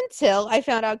 that was until I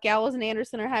found out Gallows and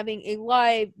Anderson are having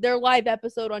their live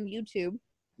episode on YouTube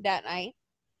that night.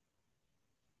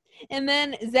 And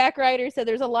then Zack Ryder said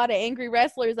there's a lot of angry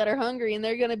wrestlers that are hungry and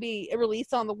they're going to be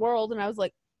released on the world. And I was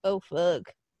like, oh,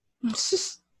 fuck.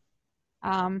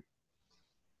 I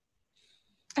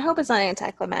hope it's not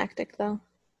anticlimactic, though.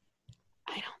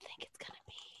 I don't think it's going to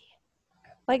be.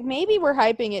 Like, maybe we're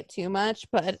hyping it too much,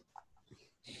 but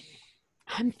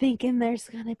I'm thinking there's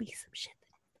going to be some shit that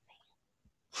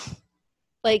hits the fan.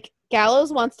 Like,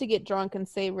 Gallows wants to get drunk and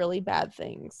say really bad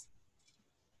things.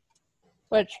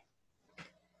 Which,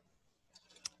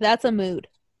 that's a mood.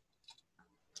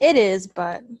 It is,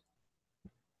 but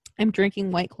I'm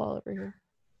drinking White Claw over here.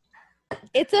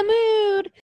 It's a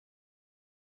mood.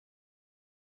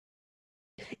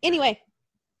 Anyway,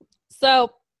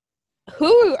 so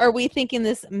who are we thinking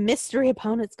this mystery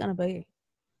opponent's gonna be?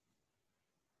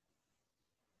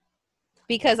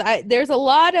 Because there's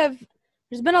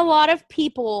been a lot of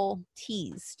people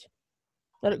teased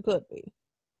that it could be.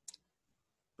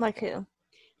 Like who?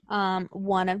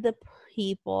 One of the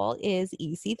people is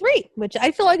EC3, which I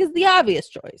feel like is the obvious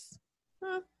choice.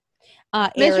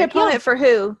 Mystery opponent for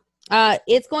who?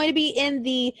 It's going to be in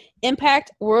the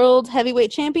Impact World Heavyweight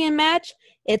Champion match.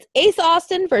 It's Ace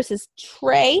Austin versus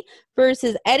Trey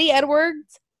versus Eddie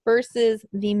Edwards versus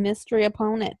the mystery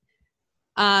opponent.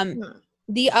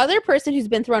 The other person who's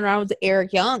been thrown around was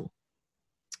Eric Young.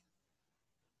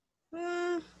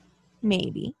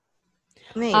 Maybe.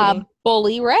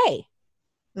 Bully Ray.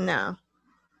 No.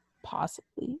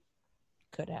 Possibly.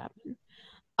 Could happen.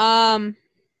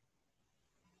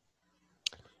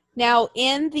 Now,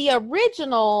 in the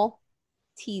original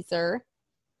teaser,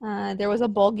 there was a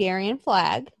Bulgarian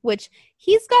flag, which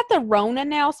he's got the Rona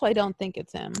now, so I don't think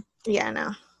it's him. Yeah,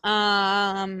 no.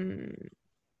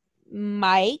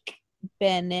 Mike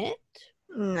Bennett.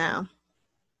 No.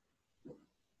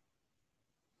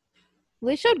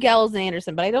 They showed Gallows and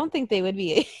Anderson, but I don't think they would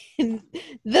be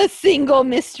the single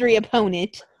mystery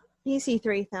opponent.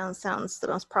 EC3 sounds the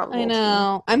most probable. I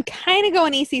know. I'm kind of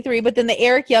going EC3, but then the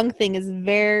Eric Young thing is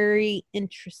very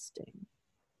interesting.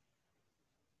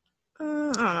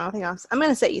 I don't know. I'm going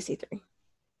to say EC3.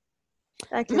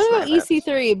 I'm going to go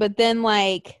EC3, but then,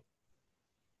 like,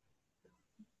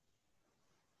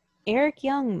 Eric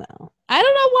Young, though. I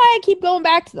don't know why I keep going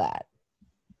back to that.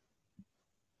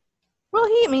 Well,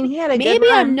 he had a Maybe good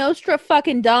run. I'm Nostra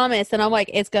fucking Damas, and I'm like,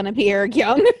 it's going to be Eric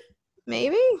Young.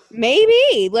 Maybe.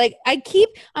 Like, I'm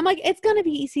like, it's going to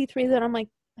be EC3, then I'm like,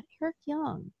 but Eric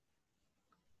Young.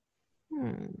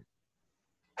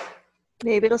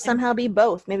 Maybe it'll somehow be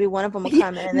both. Maybe one of them will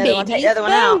come in and the other one take the other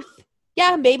one out.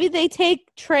 Yeah, maybe they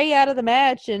take Trey out of the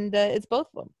match and it's both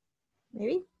of them.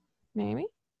 Maybe.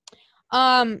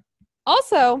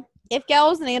 Also, if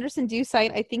Gallows and Anderson do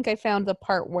fight, I think I found the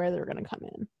part where they're going to come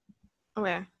in.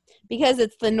 Where? Because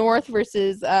it's the North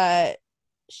versus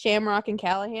Shamrock and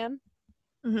Callahan.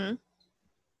 Mm-hmm.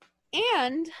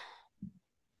 And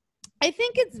I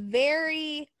think it's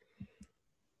very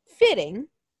fitting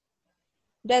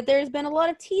that there's been a lot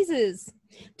of teases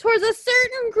towards a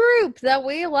certain group that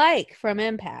we like from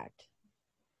Impact.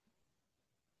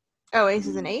 Oh,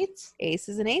 Aces and Eights?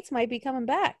 Aces and Eights might be coming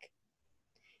back.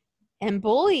 And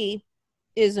Bully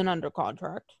isn't under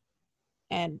contract.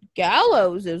 And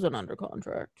Gallows isn't under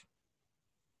contract.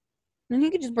 And he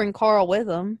could just bring Carl with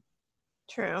him.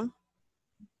 True.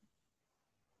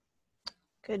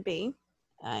 Could be.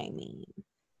 I mean,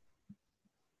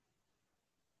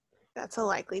 that's a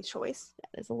likely choice. That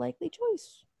is a likely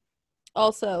choice.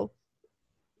 Also,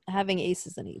 having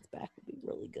Aces and Eights back would be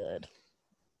really good.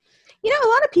 You know,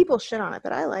 a lot of people shit on it,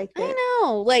 but I liked it. I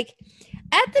know. Like,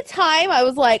 at the time, I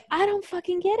was like, I don't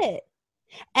fucking get it.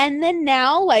 And then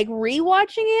now, like,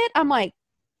 rewatching it, I'm like,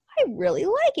 I really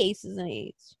like Aces and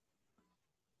Eights.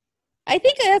 I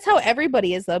think that's how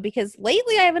everybody is, though, because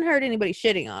lately I haven't heard anybody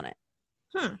shitting on it.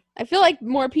 I feel like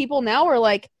more people now are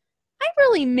like, I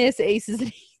really miss Aces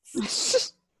and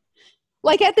Eights.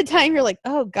 Like, at the time, you're like,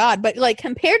 oh, God. But, like,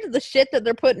 compared to the shit that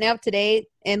they're putting out today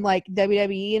in, like,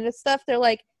 WWE and stuff, they're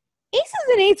like, Aces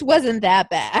and Eights wasn't that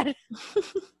bad.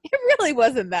 It really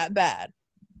wasn't that bad.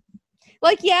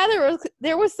 Like, yeah,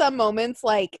 there was some moments,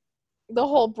 like, the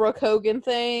whole Brooke Hogan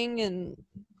thing, and,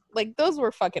 like, those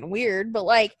were fucking weird. But,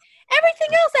 like,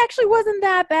 everything else actually wasn't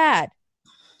that bad.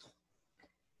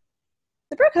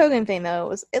 The Brooke Hogan thing, though,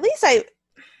 was, at least I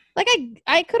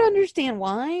could understand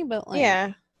why, but, like,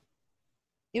 yeah.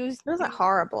 It wasn't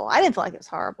horrible. I didn't feel like it was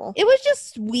horrible. It was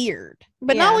just weird,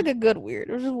 but not like a good weird.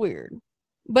 It was just weird.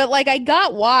 But like I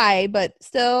got why, but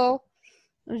still,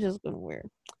 it was just kind of weird.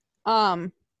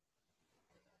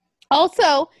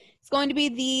 Also, it's going to be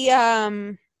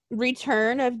the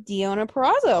return of Deonna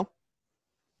Purrazzo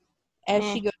as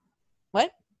she goes.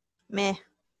 What? Meh.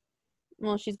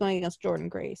 Well, she's going against Jordynne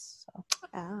Grace, so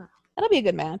that'll be a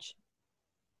good match.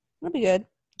 That'll be good.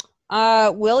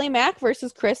 Willie Mack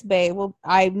versus Chris Bay. Well,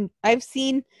 I've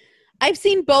seen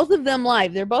both of them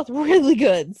live. They're both really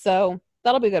good, so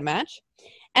that'll be a good match.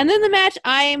 And then the match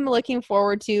I'm looking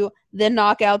forward to, the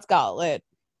Knockouts Gauntlet.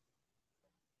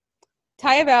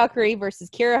 Taya Valkyrie versus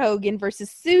Kiera Hogan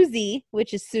versus Susie,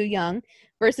 which is Sue Young,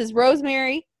 versus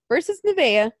Rosemary versus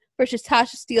Nevaeh versus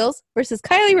Tasha Steelz versus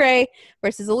Kylie Rae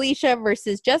versus Alicia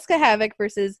versus Jessica Havoc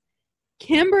versus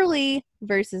Kimberly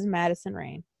versus Madison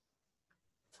Rayne.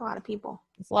 A lot of people.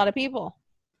 It's a lot of people.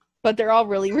 But they're all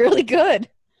really, really good.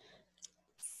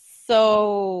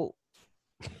 So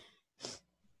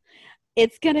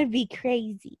it's going to be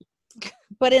crazy.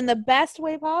 But in the best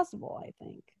way possible, I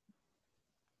think.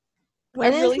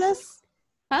 When is this?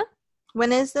 Huh?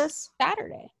 When is this?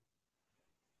 Saturday.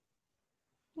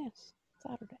 Yes,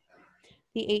 Saturday.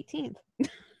 The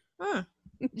 18th.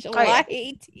 July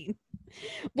 18th.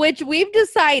 Which we've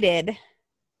decided...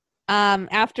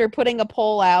 after putting a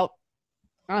poll out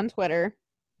on Twitter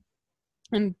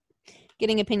and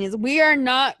getting opinions, we are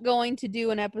not going to do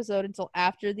an episode until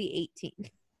after the 18th.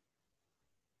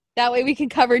 That way we can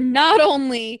cover not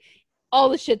only all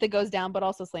the shit that goes down, but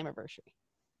also Slammiversary.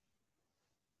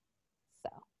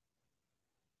 So.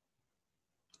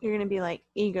 You're going to be like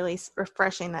eagerly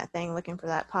refreshing that thing, looking for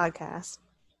that podcast.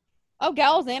 Oh,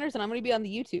 Gallows Anderson, I'm going to be on the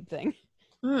YouTube thing.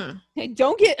 Hey,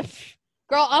 don't get...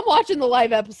 Girl, I'm watching the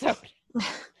live episode.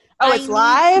 It's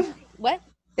live? What?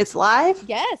 It's live?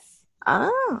 Yes.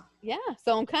 Oh. Yeah.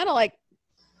 So I'm kind of like,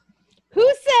 who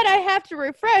said I have to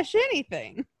refresh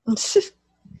anything?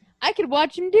 I could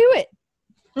watch them do it.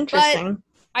 Interesting. But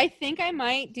I think I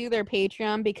might do their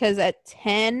Patreon because at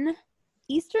 10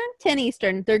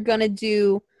 Eastern, they're going to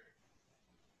do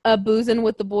a Boozin'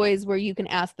 with the Boys where you can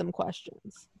ask them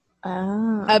questions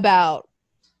about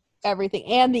everything.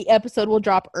 And the episode will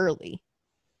drop early.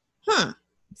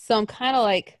 So I'm kind of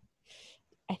like,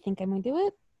 I think I'm going to do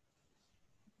it.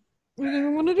 I think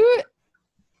I'm going to do it.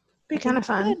 Be kind of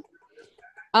fun.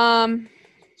 But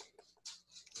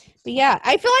yeah,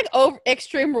 I feel like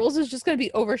Extreme Rules is just going to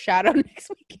be overshadowed next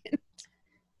weekend.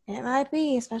 It might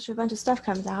be, especially if a bunch of stuff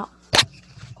comes out.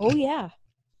 Oh, yeah.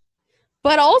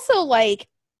 But also, like,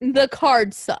 the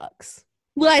card sucks.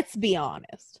 Let's be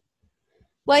honest.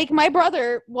 Like, my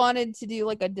brother wanted to do,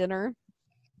 like, a dinner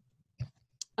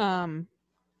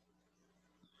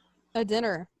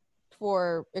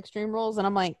for Extreme Rules, and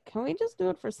I'm like, can we just do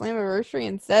it for Slammiversary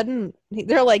instead? And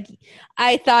they're like,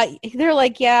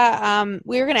 yeah,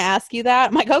 we were gonna ask you that.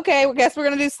 I'm like, okay, well, guess we're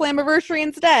gonna do Slammiversary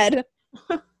instead.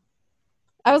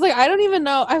 I was like, I don't even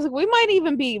know. I was like, we might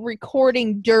even be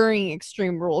recording during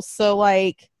Extreme Rules, so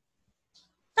like,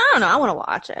 I don't know. I want to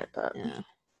watch it, but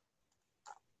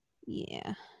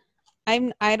yeah,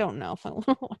 I don't know if I want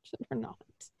to watch it or not.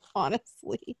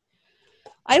 Honestly,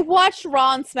 I watched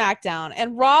Raw and SmackDown,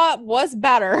 and Raw was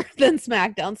better than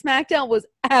SmackDown. SmackDown was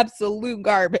absolute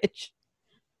garbage.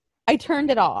 I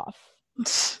turned it off.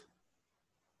 I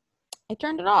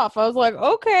was like,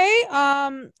 okay,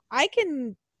 I'm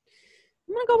gonna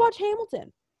go watch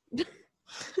Hamilton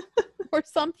or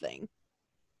something.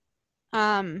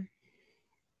 But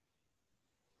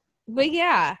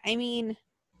yeah, I mean,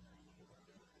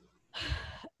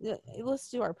 let's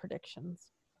do our predictions.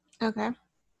 Okay.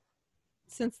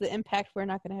 Since the Impact, we're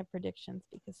not going to have predictions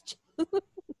because.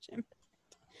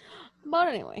 But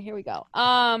anyway, here we go.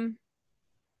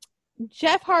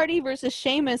 Jeff Hardy versus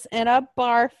Sheamus in a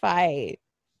bar fight.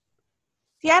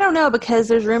 See, I don't know because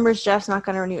there's rumors Jeff's not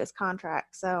going to renew his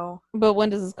contract. So. But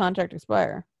when does his contract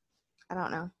expire? I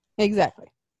don't know. Exactly.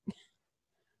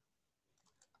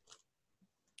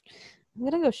 I'm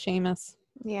gonna go Sheamus.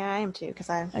 Yeah, I am too, because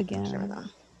I Again. watched everything.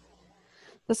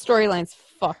 The storyline's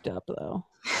fucked up though.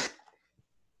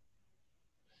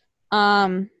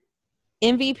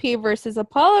 MVP versus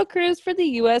Apollo Crews for the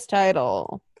U.S.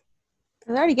 title.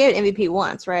 They already gave it MVP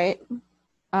once, right?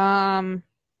 Didn't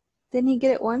he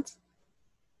get it once?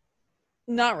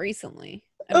 Not recently.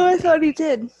 I thought he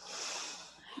did.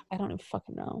 I don't even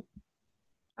fucking know.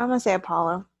 I'm gonna say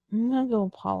Apollo. I'm gonna go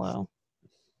Apollo.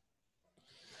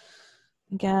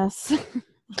 I guess.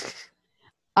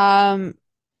 Oh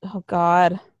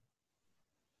God.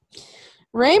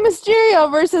 Rey Mysterio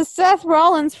versus Seth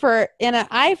Rollins in an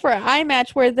eye for eye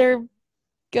match where they're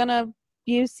gonna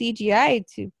use CGI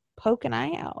to poke an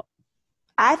eye out.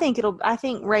 I think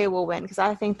Rey will win because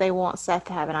I think they want Seth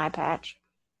to have an eye patch.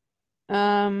 So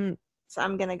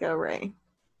I'm gonna go Rey.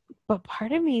 But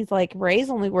part of me is like, Rey's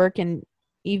only working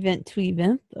event to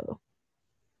event though.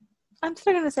 I'm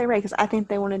still gonna say Rey because I think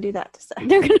they want to do that to Seth.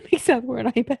 They're gonna make Seth wear an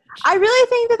eye patch. I really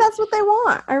think that that's what they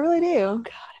want. I really do.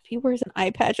 God, if he wears an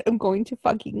eye patch, I'm going to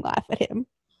fucking laugh at him.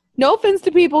 No offense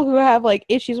to people who have like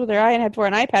issues with their eye and have to wear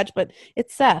an eye patch, but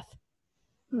it's Seth.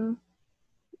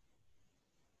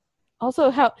 Also,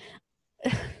 how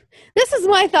this is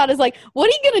my thought is like, what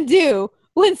are you gonna do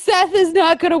when Seth is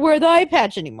not gonna wear the eye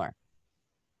patch anymore?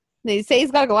 They say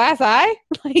he's got a glass eye?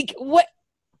 Like, what?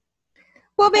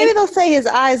 Well, maybe they'll say his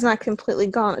eye's not completely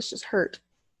gone. It's just hurt.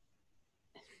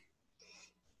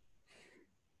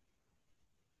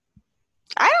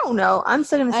 I don't know. I'm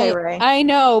still going to say Rey. I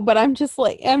know, but I'm just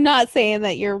like, I'm not saying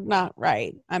that you're not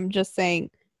right. I'm just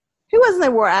saying. Who wasn't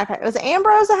there wore an eye patch? Was it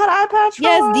Ambrose that had an eye patch?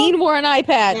 Yes, Dean wore an eye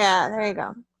patch. Yeah, there you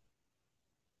go.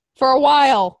 For a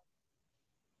while.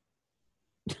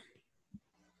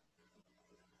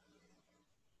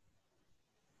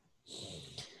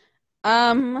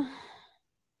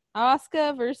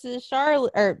 Asuka versus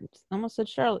Charlotte, or almost said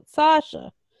Charlotte,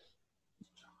 Sasha.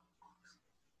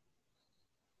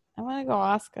 I'm gonna go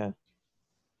Asuka.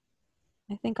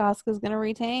 I think Asuka's gonna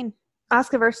retain.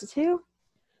 Asuka versus who?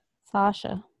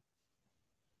 Sasha.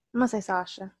 I'm gonna say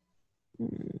Sasha. Oh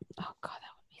God,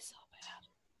 that would be so bad.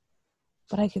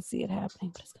 But I could see it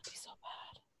happening, but it's gonna be so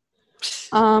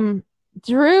bad.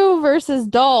 Drew versus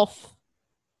Dolph.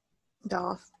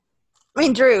 Drew.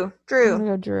 I'm gonna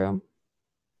go Drew.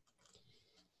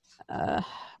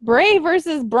 Bray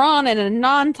versus Braun in a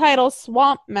non-title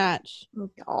swamp match. Oh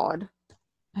God.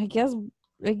 I guess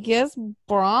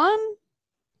Braun?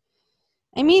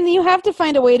 I mean, you have to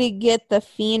find a way to get the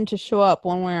Fiend to show up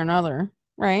one way or another,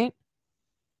 right?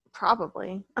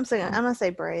 Probably. I'm gonna say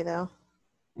Bray though.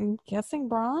 I'm guessing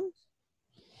Braun?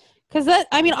 Because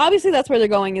obviously that's where they're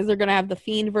going, is they're going to have the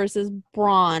Fiend versus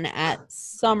Braun at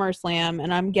SummerSlam,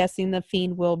 and I'm guessing the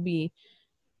Fiend will be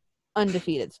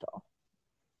undefeated still.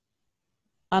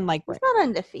 Unlike Bray. He's not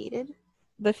undefeated.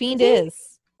 The Fiend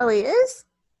is. Oh, he is?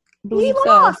 He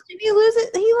lost. So. Did he lose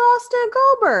it? He lost to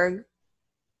Goldberg.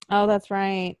 Oh, that's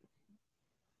right.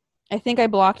 I think I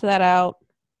blocked that out.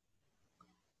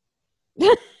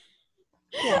 Yeah.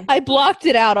 I blocked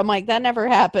it out. I'm like, that never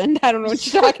happened. I don't know what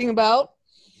you're talking about.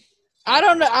 I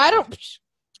don't know. I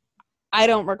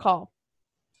don't recall.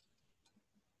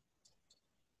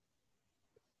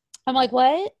 I'm like,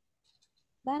 what?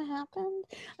 That happened?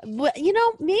 Well,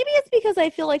 maybe it's because I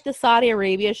feel like the Saudi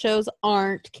Arabia shows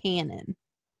aren't canon.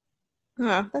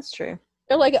 Oh, that's true.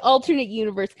 They're like an alternate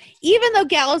universe. Even though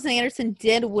Gallows and Anderson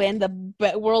did win the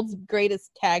world's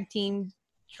greatest tag team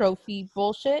trophy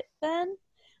bullshit then,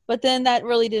 but then that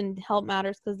really didn't help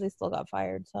matters because they still got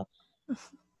fired. So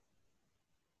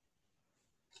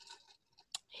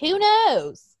who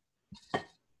knows?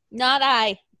 Not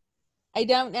I. I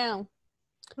don't know.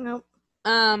 Nope.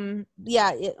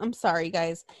 Yeah, I'm sorry,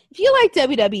 guys. If you like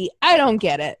WWE, I don't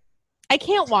get it. I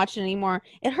can't watch it anymore.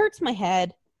 It hurts my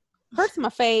head. Hurts my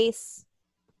face.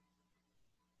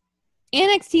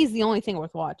 NXT is the only thing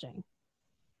worth watching.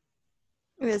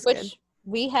 It is good. Which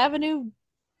we have a new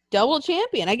double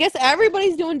champion. I guess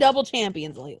everybody's doing double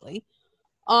champions lately.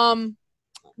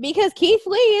 Because Keith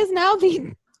Lee is now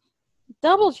the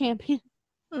double champion.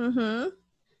 Mm-hmm.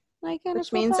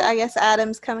 Which means I guess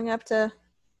Adam's coming up to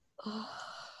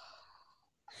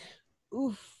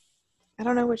oof. I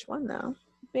don't know which one though.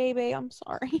 Baby, I'm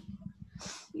sorry.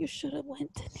 You should have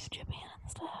went to New Japan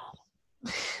instead.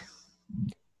 You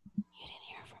didn't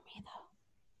hear from me though.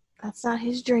 That's not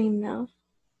his dream though.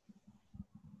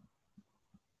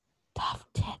 Tough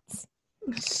tits.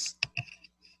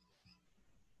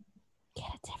 Get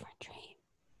a different dream.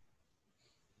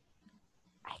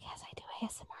 I guess I do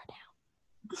ASMR now.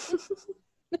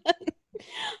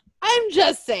 I'm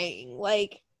just saying,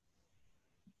 like,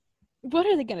 what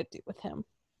are they gonna do with him?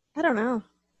 I don't know.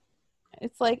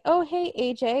 It's like, oh, hey,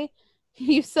 AJ,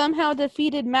 you somehow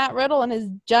defeated Matt Riddle and his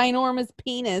ginormous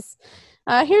penis.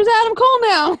 Here's Adam Cole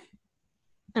now.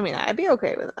 I mean, I'd be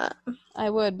okay with that. I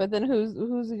would, but then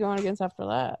who's he going against after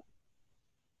that?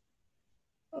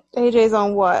 AJ's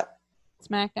on what?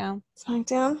 SmackDown.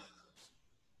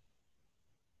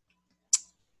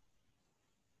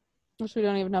 Which we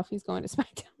don't even know if he's going to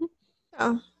SmackDown.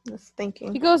 Oh, just thinking.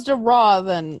 If he goes to Raw,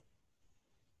 then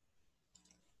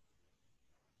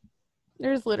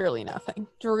there's literally nothing.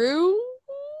 Drew?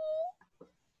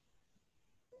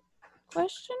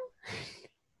 Question?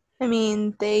 I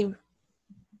mean, they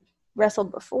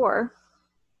wrestled before.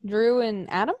 Drew and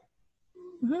Adam?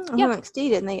 Mm-hmm. Yeah. NXT,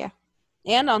 didn't they? Yeah.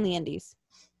 And on the Indies.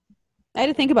 I had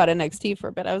to think about NXT for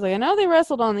a bit. I was like, I know they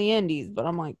wrestled on the Indies, but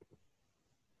I'm like,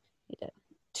 they did.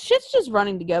 Shit's just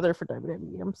running together for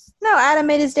WWE. No, Adam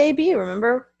made his debut,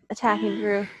 remember? Attacking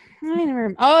Drew. I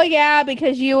remember. Oh, yeah,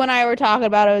 because you and I were talking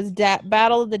about it was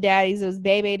Battle of the Daddies. It was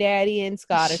Baby Daddy and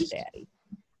Scottish Daddy.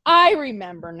 I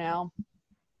remember now.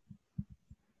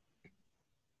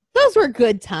 Those were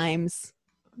good times.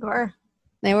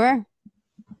 They were.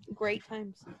 Great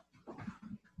times.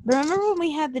 Remember when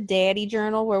we had the Daddy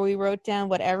Journal where we wrote down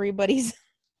what everybody's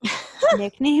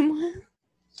nickname was?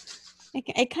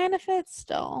 It kind of fits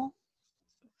still.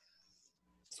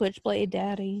 Switchblade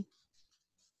Daddy.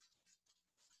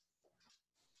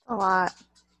 A lot.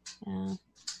 Yeah.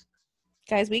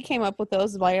 Guys, we came up with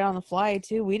those right on the fly,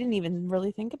 too. We didn't even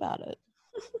really think about it.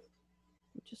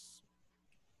 Just...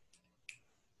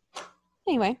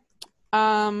 Anyway.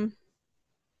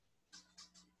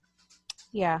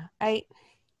 Yeah,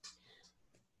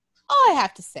 all I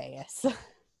have to say is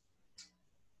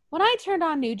when I turned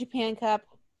on New Japan Cup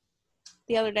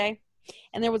the other day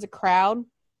and there was a crowd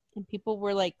and people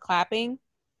were like clapping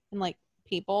and like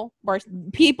people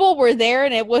were there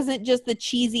and it wasn't just the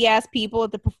cheesy ass people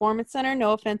at the Performance Center,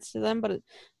 no offense to them, but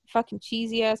fucking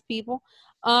cheesy ass people.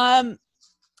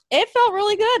 It felt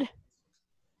really good.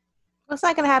 Well, it's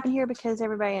not going to happen here because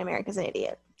everybody in America is an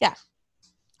idiot. Yeah.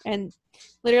 And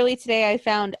literally today I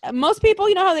found most people,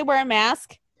 you know how they wear a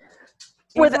mask?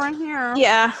 Everyone here.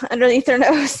 Yeah, underneath their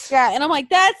nose. Yeah, and I'm like,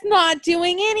 that's not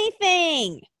doing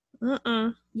anything.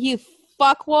 You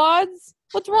fuckwads.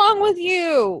 What's wrong with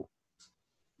you?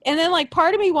 And then, like,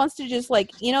 part of me wants to just,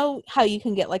 like, you know how you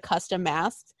can get, like, custom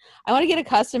masks? I want to get a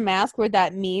custom mask where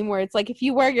that meme where it's like, if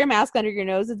you wear your mask under your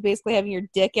nose, it's basically having your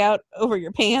dick out over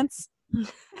your pants.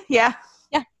 Yeah.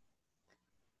 Yeah.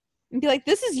 And be like,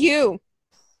 this is you.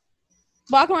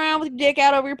 Walking around with your dick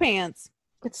out over your pants.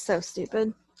 It's so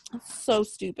stupid. It's so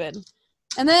stupid.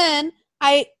 And then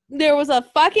there was a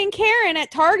fucking Karen at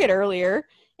Target earlier,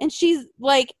 and she's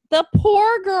like, the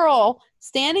poor girl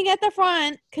standing at the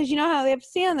front, because you know how they have to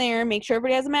stand there and make sure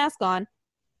everybody has a mask on.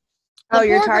 Oh,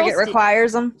 your Target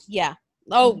requires them? Yeah.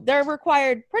 Oh, they're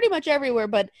required pretty much everywhere,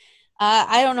 but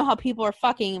I don't know how people are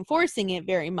fucking enforcing it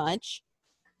very much.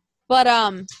 But,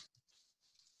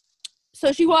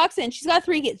 so she walks in. She's got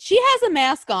 3 kids. She has a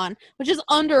mask on, which is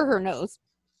under her nose.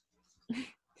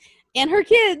 And her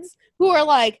kids, who are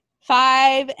like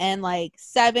 5 and like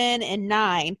 7 and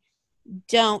 9,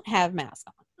 don't have masks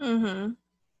on. Mm-hmm.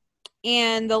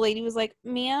 And the lady was like,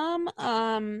 ma'am,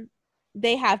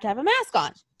 they have to have a mask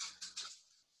on.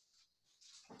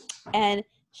 And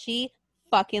she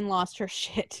fucking lost her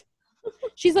shit.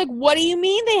 She's like, what do you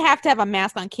mean they have to have a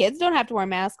mask on? Kids don't have to wear a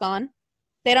mask on.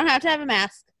 They don't have to have a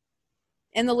mask.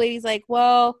 And the lady's like,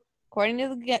 well, according to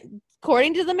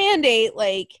the mandate,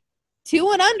 like,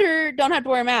 2 and under don't have to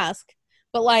wear a mask.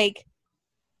 But, like,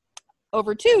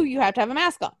 over 2, you have to have a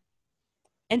mask on.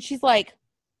 And she's like,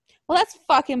 well, that's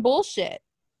fucking bullshit.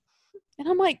 And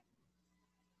I'm like,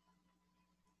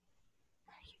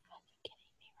 are you fucking kidding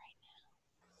me right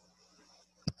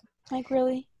now? Like,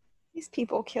 really? These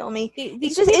people kill me.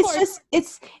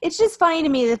 It's just funny to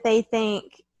me that they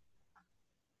think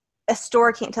a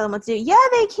store can't tell them what to do. Yeah,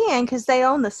 they can because they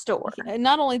own the store. And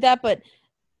not only that, but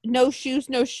no shoes,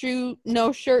 no shoe,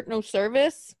 no shirt, no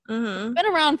service. Mm-hmm. It's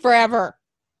been around forever.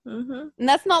 Mm-hmm. And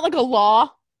that's not like a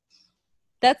law.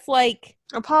 That's like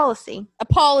a policy. A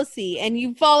policy, and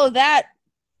you follow that.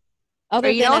 Or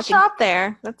you don't shop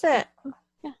there. That's it.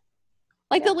 Yeah.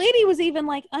 Like the lady was even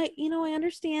like, I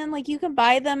understand. Like you can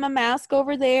buy them a mask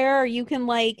over there, or you can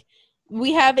like,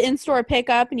 we have in-store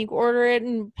pickup, and you can order it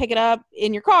and pick it up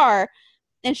in your car.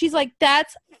 And she's like,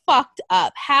 that's fucked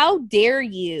up. How dare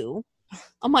you?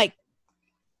 I'm like,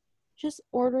 just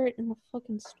order it in the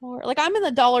fucking store. Like, I'm in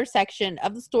the dollar section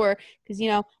of the store because,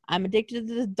 I'm addicted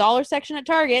to the dollar section at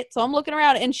Target. So I'm looking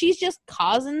around and she's just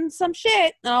causing some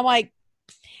shit. And I'm like,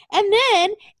 and then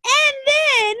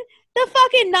the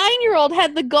fucking 9-year-old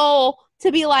had the goal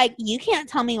to be like, you can't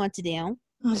tell me what to do.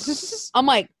 I'm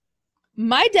like,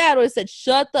 my dad would have said,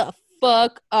 shut the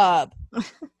fuck up.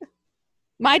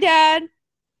 My dad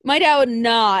would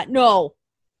not. No.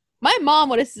 My mom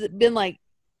would have been like,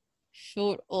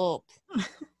 shut up.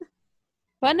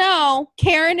 But no,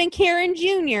 Karen and Karen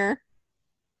Jr.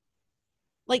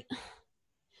 Like,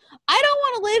 I don't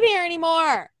want to live here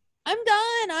anymore. I'm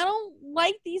done. I don't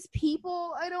like these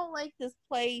people. I don't like this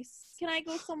place. Can I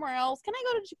go somewhere else? Can I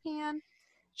go to Japan?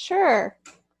 Sure.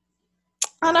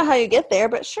 I don't know how you get there,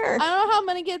 but sure. I don't know how I'm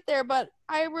going to get there, but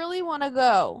I really want to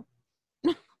go.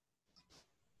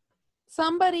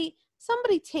 Somebody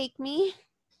take me.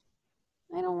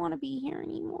 I don't want to be here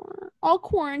anymore. I'll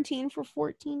quarantine for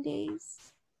 14 days.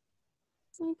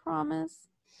 I promise.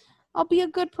 I'll be a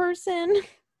good person.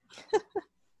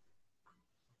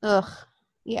 Ugh.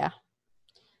 Yeah.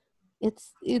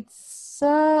 It's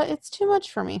too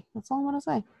much for me. That's all I want to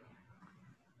say.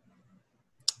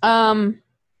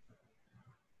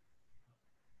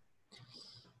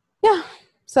 Yeah.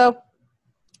 So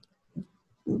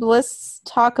let's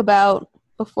talk about,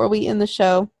 before we end the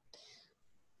show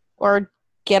or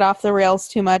get off the rails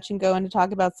too much and go into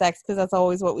talk about sex, because that's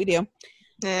always what we do.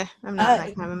 I'm not in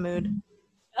that kind of mood.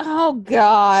 Oh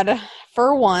God.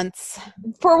 For once.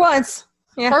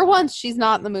 Yeah. For once, she's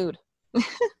not in the mood.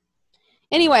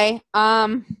 Anyway,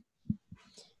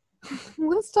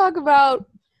 let's talk about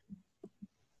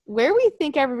where we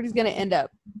think everybody's going to end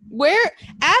up. Where,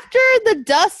 after the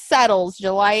dust settles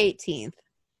July 18th,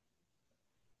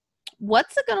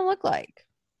 what's it going to look like?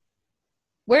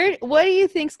 What do you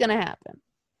think's going to happen?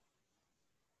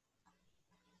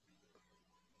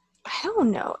 I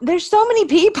don't know. There's so many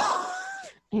people.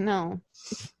 I know.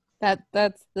 That's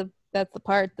the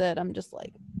part that I'm just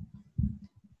like,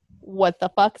 what the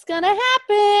fuck's gonna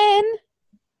happen?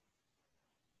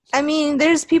 I mean,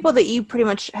 there's people that you pretty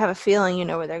much have a feeling you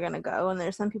know where they're gonna go, and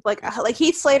there's some people like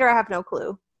Heath Slater. I have no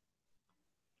clue.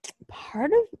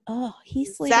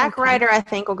 Heath Slater. Zack Ryder, I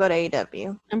think, will go to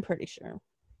AEW. I'm pretty sure.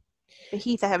 But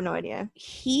Heath, I have no idea.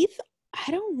 Heath,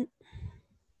 I don't.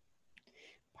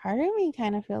 Part of me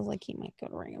kind of feels like he might go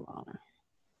to Ring of Honor.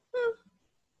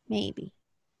 Maybe.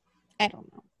 I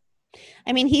don't know.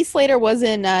 I mean, Heath Slater was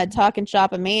in Talking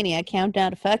Shop of Mania,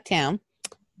 Countdown to Fucktown,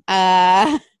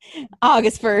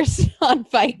 August 1st on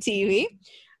Fight TV.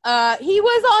 He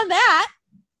was on that.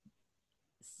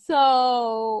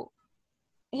 So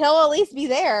he'll at least be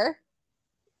there,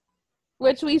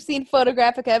 which we've seen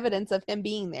photographic evidence of him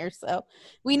being there. So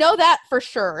we know that for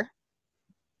sure.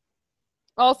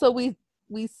 Also, we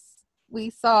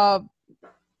saw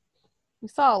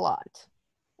a lot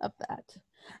of that.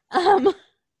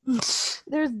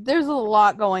 There's a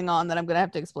lot going on that I'm gonna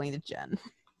have to explain to Jen.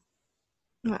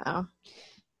 Wow.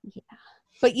 Yeah.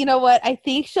 But you know what? I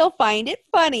think she'll find it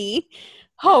funny.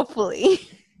 Hopefully.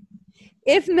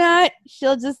 If not,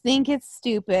 she'll just think it's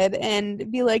stupid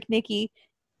and be like, Nikki,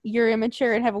 you're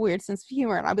immature and have a weird sense of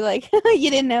humor. And I'll be like,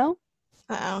 you didn't know?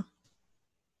 Uh-oh.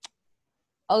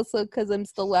 Also, because I'm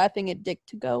still laughing at Dick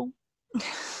to Go. I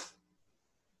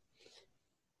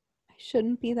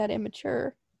shouldn't be that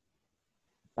immature.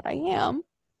 But I am.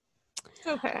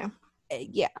 Okay.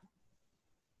 Yeah.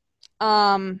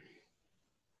 I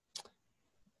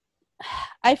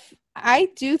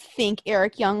do think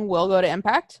Eric Young will go to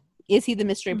Impact. Is he the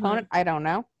mystery opponent? I don't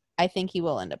know. I think he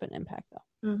will end up in Impact, though.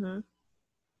 Mm-hmm.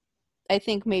 I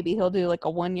think maybe he'll do like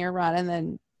a 1-year run and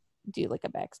then do like a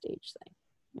backstage thing.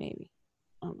 Maybe.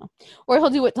 I don't know. Or he'll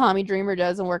do what Tommy Dreamer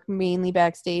does and work mainly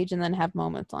backstage and then have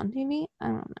moments on TV. I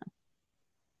don't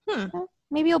know.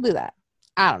 Maybe he'll do that.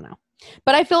 I don't know.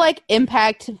 But I feel like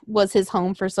Impact was his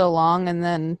home for so long, and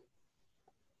then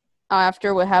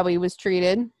after how he was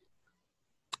treated,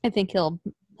 I think he'll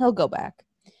go back.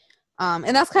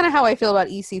 And that's kind of how I feel about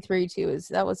EC3 too, is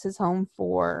that was his home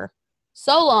for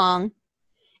so long,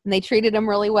 and they treated him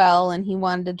really well, and he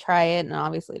wanted to try it, and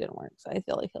obviously it didn't work, so I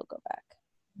feel like he'll go back.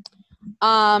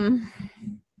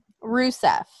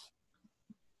 Rusev.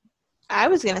 I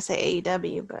was gonna say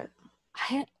AEW, but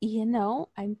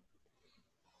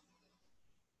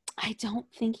I don't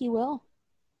think he will.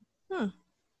 I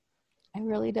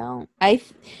really don't.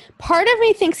 Part of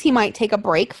me thinks he might take a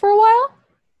break for a while.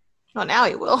 Well, now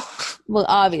he will. Well,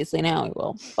 obviously now he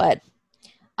will. But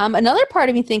another part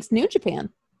of me thinks New Japan.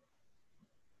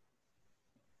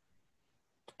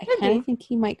 I kind of think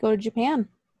he might go to Japan.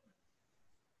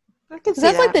 Because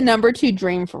that's like the number 2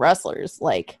 dream for wrestlers.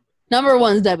 Like, number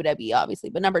 1 is WWE, obviously,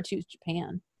 but number 2 is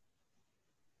Japan.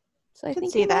 So I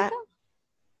think see that.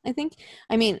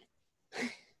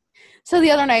 So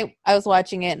the other night I was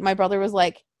watching it, and my brother was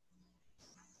like,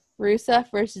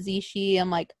 Rusev versus Ishii. I'm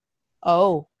like,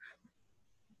 oh.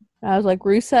 And I was like,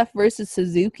 Rusev versus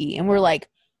Suzuki. And we're like,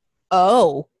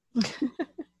 oh.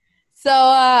 So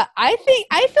I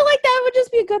feel like that would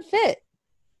just be a good fit.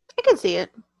 I can see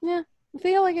it. Yeah, I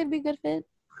feel like it'd be a good fit.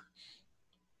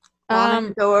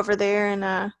 Go over there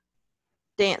and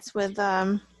dance with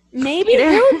maybe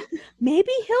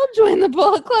he'll join the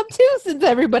Bullet Club too, since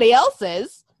everybody else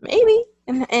is. Maybe.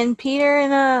 And Peter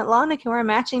and Lana can wear a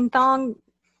matching thong.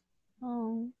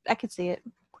 Oh, I could see it.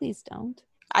 Please don't.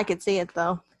 I could see it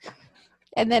though.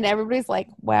 And then everybody's like,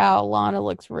 wow, Lana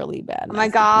looks really bad. Oh my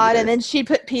God. And then she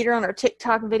put Peter on her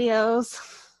TikTok videos.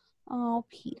 Oh,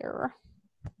 Peter.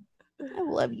 I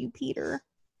love you, Peter.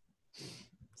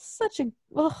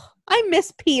 I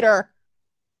miss Peter.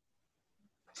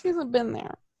 She hasn't been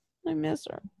there. I miss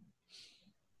her.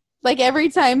 Like every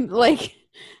time, like,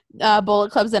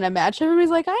 Bullet Club's in a match, everybody's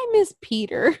like, I miss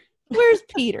Peter. Where's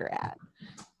Peter at?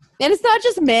 And it's not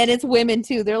just men, it's women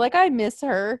too. They're like, I miss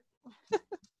her.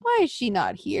 Why is she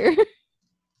not here?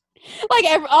 Like,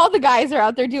 all the guys are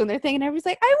out there doing their thing, and everybody's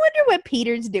like, I wonder what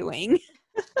Peter's doing.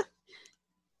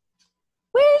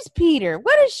 Where's Peter?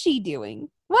 What is she doing?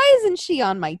 Why isn't she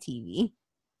on my TV?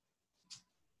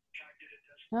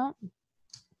 Oh,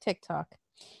 TikTok.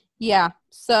 Yeah.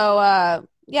 So,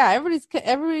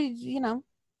 everybody, you know,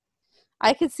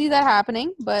 I could see that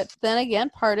happening, but then again,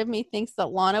 part of me thinks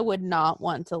that Lana would not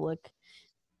want to look.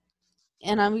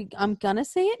 And I'm gonna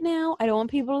say it now. I don't want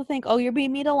people to think, oh, you're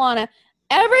being mean to Lana.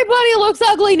 Everybody looks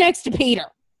ugly next to Peter.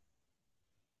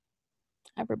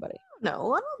 Everybody.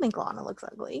 No, I don't think Lana looks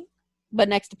ugly. But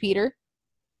next to Peter?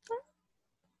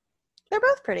 They're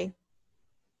both pretty.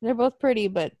 They're both pretty,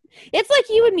 but it's like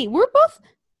you and me. We're both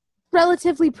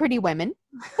relatively pretty women.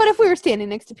 But if we were standing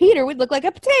next to Peter, we'd look like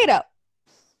a potato.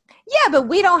 Yeah, but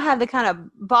we don't have the kind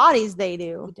of bodies they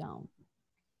do. We don't.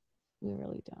 We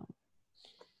really don't.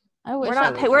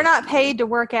 We're not paid to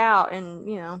work out, and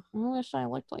you know. I wish I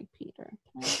looked like Peter.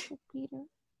 Can I look like Peter?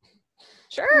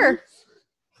 Sure.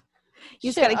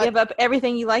 You just got to give up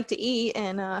everything you like to eat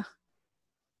and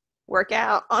work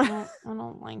out. I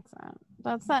don't like that.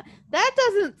 That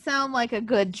doesn't sound like a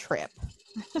good trip.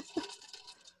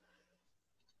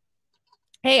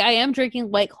 Hey, I am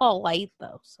drinking White Claw Light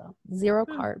though, so 0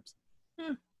 carbs.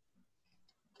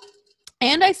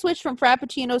 And I switched from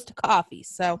Frappuccinos to coffee.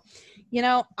 So, you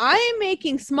know, I am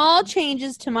making small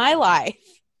changes to my life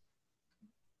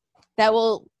that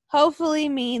will hopefully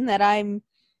mean that I don't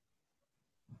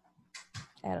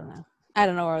know. I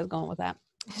don't know where I was going with that.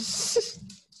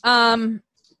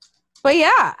 But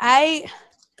yeah,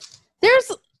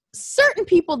 there's certain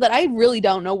people that I really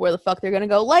don't know where the fuck they're going to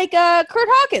go. Like, Kurt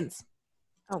Hawkins.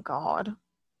 Oh, God.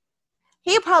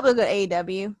 He'll probably go to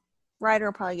AEW. Ryder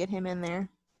will probably get him in there.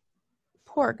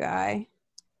 Poor guy.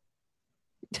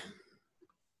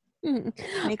 Make him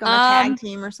a tag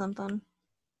team or something.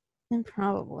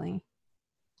 Probably.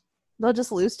 They'll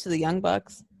just lose to the Young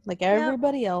Bucks like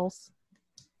everybody else.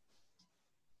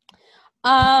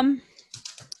 I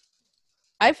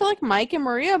feel like Mike and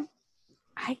Maria.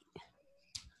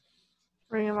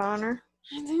 Ring of Honor.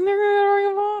 I think they're going to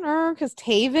Ring of Honor because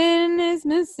Taven is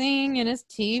missing, and it's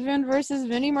Taven versus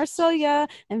Vinny Marcellia,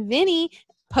 and Vinny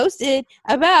posted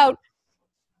about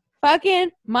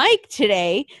fucking Mike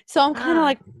today, so I'm kind of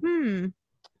like,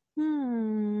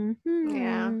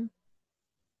 Yeah.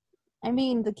 I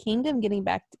mean, the Kingdom getting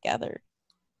back together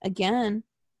again,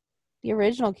 the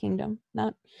original Kingdom,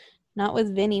 not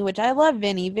with Vinny, which I love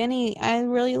Vinny. Vinny, I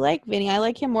really like Vinny. I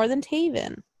like him more than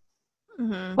Taven,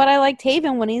 but I like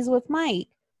Taven when he's with Mike.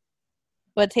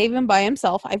 But Taven by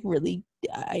himself,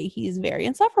 he's very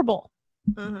insufferable.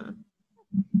 Sound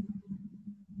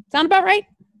about right?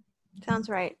 Sounds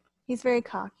right. He's very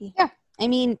cocky. Yeah. I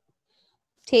mean,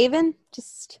 Taven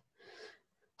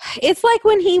it's like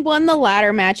when he won the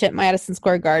ladder match at Madison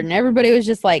Square Garden. Everybody was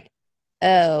just like,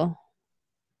 oh.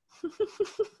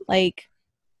 Like,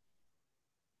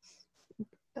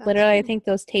 literally, I think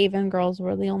those Taven girls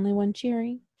were the only one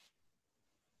cheering.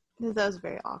 That was a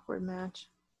very awkward match.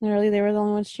 Literally, they were the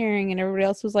only ones cheering, and everybody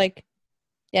else was like,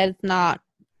 yeah, it's not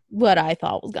what I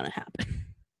thought was going to happen.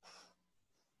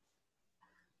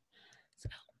 So,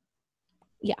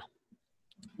 yeah.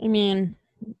 I mean,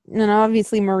 and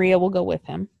obviously Maria will go with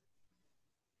him.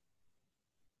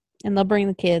 And they'll bring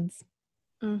the kids.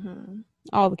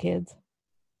 All the kids.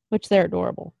 Which they're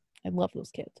adorable. I love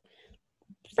those kids.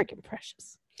 Freaking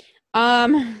precious.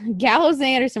 Gallows and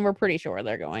Anderson, we're pretty sure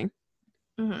they're going.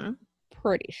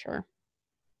 Pretty sure.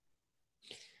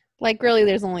 Like, really,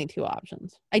 there's only 2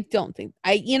 options. I don't think...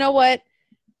 You know what?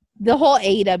 The whole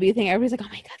AEW thing, everybody's like, oh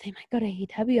my God, they might go to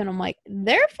AEW. And I'm like,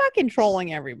 they're fucking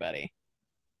trolling everybody.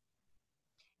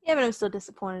 Yeah, but I'm still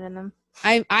disappointed in them.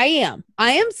 I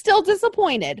am still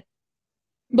disappointed.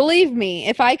 Believe me,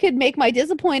 if I could make my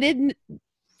disappointed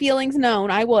feelings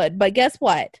known, I would. But guess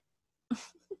what?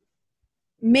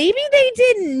 Maybe they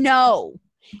didn't know.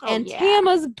 And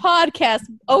Tama's podcast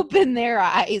opened their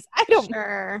eyes. I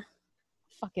don't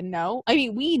fucking know. I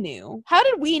mean, we knew. How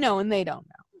did we know and they don't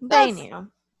know? They knew.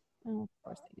 Oh, of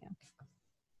course they knew.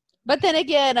 But then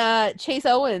again, Chase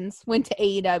Owens went to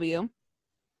AEW.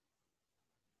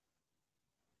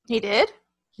 He did?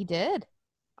 He did.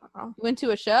 Uh-oh. He went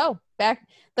to a show. Back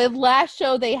the last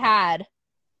show they had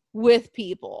with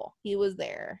people. He was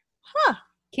there. Huh.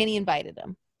 Kenny invited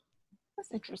him.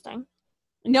 That's interesting.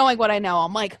 Knowing what I know,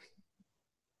 I'm like,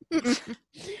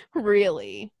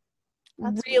 really?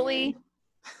 That's really? Weird.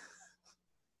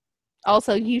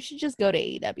 Also, you should just go to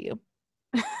AEW.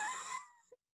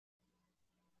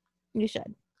 You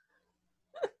should.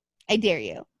 I dare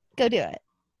you. Go do it.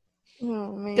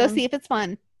 Oh, man. Go see if it's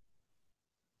fun.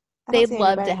 They'd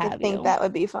love to have you. I think that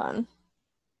would be fun.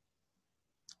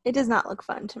 It does not look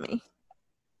fun to me.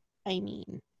 I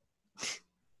mean,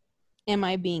 am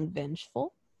I being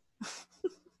vengeful?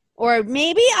 Or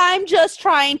maybe I'm just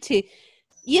trying to,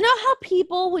 you know how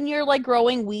people, when you're like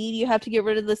growing weed, you have to get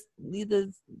rid of you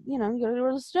gotta get rid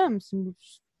of the stems.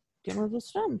 Get rid of the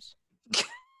stems.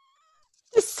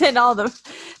 Just send all the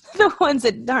ones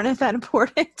that aren't that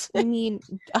important. I mean,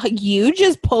 you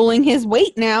just pulling his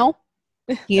weight now.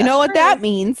 You know what that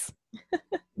means.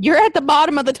 You're at the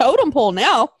bottom of the totem pole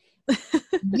now.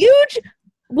 Huge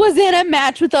was in a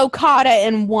match with Okada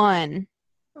and won.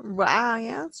 Wow,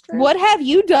 yeah, that's true. What have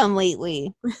you done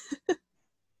lately?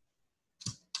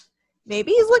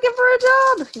 Maybe he's looking for a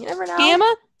job. You never know.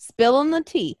 Tama, spilling the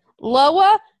tea.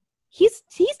 Loa, he's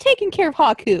taking care of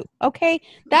Haku, okay?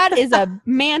 That is a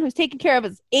man who's taking care of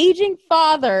his aging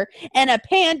father and a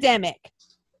pandemic.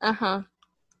 Uh-huh.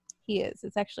 He is.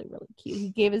 It's actually really cute. He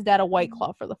gave his dad a White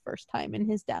Claw for the first time, and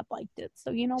his dad liked it. So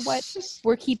you know what?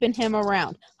 We're keeping him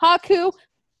around. Haku,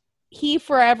 he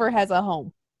forever has a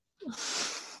home.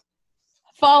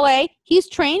 Fale, he's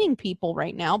training people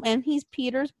right now, and he's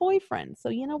Peter's boyfriend. So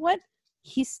you know what?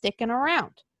 He's sticking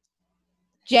around.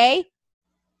 Jay,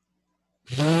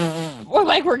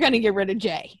 we're going to get rid of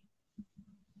Jay.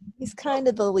 He's kind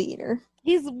of the leader.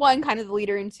 He's one kind of the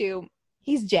leader, and two,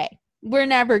 he's Jay. We're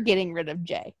never getting rid of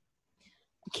Jay.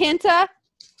 Kenta,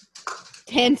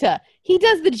 he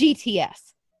does the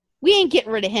GTS. We ain't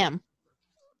getting rid of him.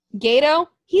 Gato,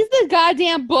 he's the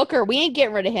goddamn booker. We ain't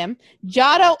getting rid of him.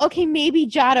 Jado, okay, maybe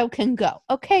Jado can go.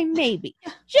 Okay, maybe.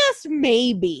 Just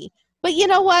maybe. But you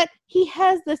know what? He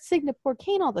has the Singapore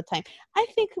cane all the time. I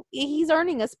think he's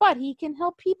earning a spot. He can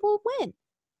help people win.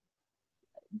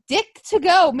 Dick to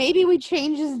go. Maybe we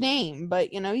change his name, but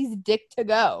he's Dick to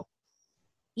go.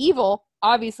 Evil,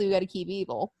 obviously we got to keep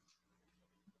Evil.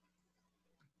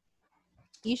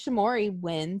 Ishimori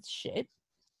wins shit.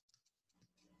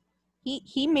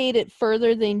 He made it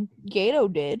further than Gato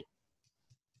did.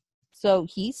 So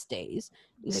he stays.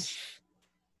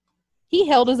 He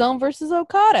held his own versus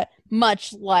Okada,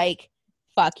 much like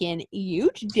fucking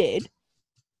Yuji did.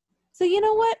 So you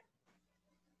know what?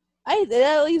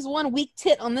 That leaves one weak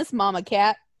tit on this mama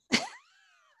cat.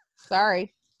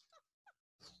 Sorry.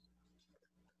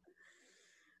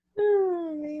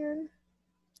 Oh, man.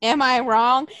 Am I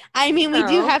wrong? I mean, we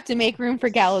do have to make room for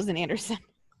Gallows and Anderson.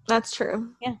 That's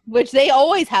true. Yeah, which they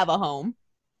always have a home.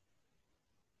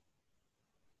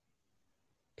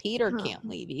 Peter can't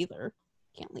leave either.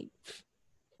 Can't leave.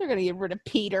 They're going to get rid of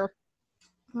Peter.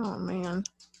 Oh, man.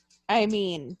 I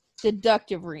mean,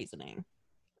 deductive reasoning.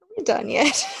 Are we done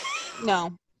yet?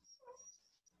 No.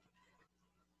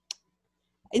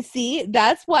 See,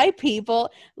 that's why people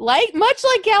much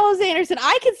like Gallows Anderson,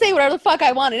 I can say whatever the fuck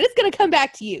I want and it's gonna come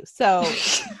back to you. So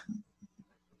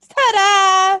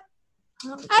ta-da!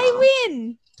 Oh, I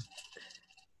win.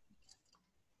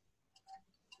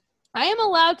 I am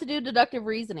allowed to do deductive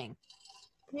reasoning.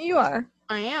 You are.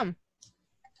 I am.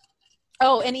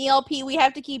 Oh, and ELP, we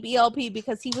have to keep ELP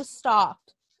because he was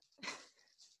stopped.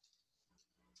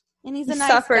 And he's a nice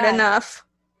suffered guy. enough.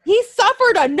 He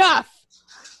suffered enough.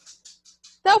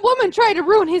 That woman tried to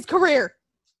ruin his career.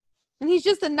 And he's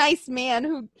just a nice man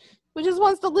who just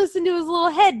wants to listen to his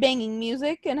little head-banging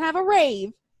music and have a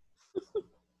rave.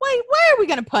 Why are we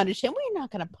going to punish him? We're not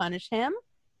going to punish him.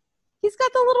 He's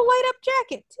got the little light-up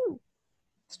jacket, too.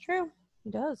 It's true.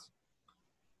 He does.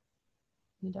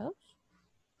 He does.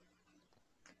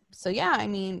 So, yeah, I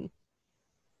mean,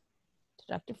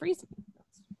 deductive reasoning.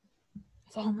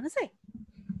 That's all I'm going to say.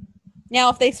 Now,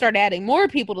 if they start adding more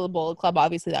people to the Bullet Club,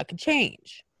 obviously that could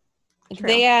change. If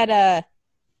they add, I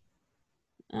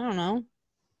don't know,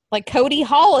 Like Cody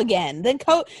Hall again. Then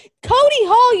Cody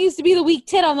Hall used to be the weak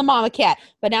tit on the Mama Cat,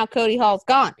 but now Cody Hall's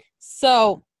gone.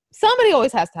 So somebody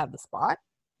always has to have the spot.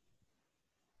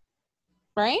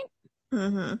 Right?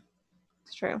 Mm-hmm.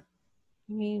 It's true.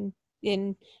 I mean,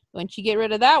 once you get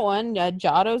rid of that one,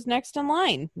 Jotto's next in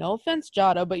line. No offense,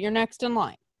 Giotto, but you're next in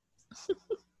line.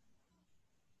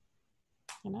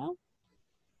 You know?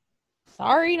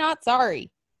 Sorry, not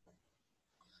sorry.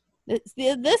 This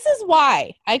is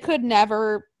why I could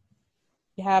never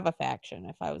have a faction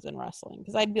if I was in wrestling,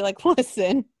 because I'd be like,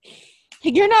 listen,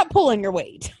 you're not pulling your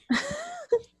weight.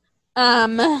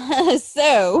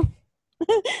 So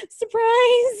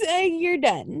surprise, you're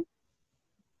done.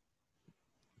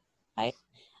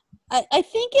 I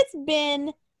think it's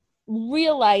been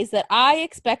realized that I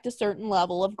expect a certain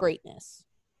level of greatness,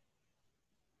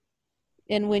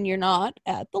 and when you're not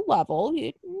at the level,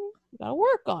 you gotta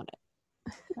work on it.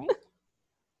 Right?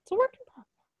 It's a work in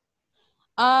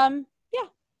progress. Yeah.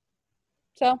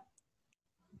 So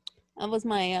that was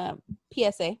my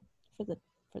PSA for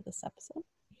this episode.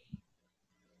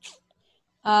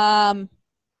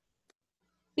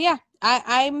 Yeah,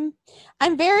 I'm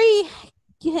very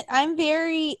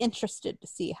interested to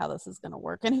see how this is going to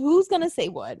work and who's going to say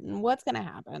what and what's going to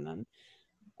happen. And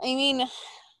I mean,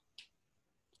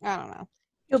 I don't know.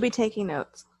 You'll be taking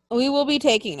notes. We will be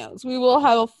taking notes. We will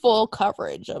have a full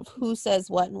coverage of who says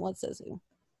what and what says who.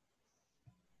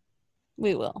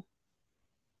 We will.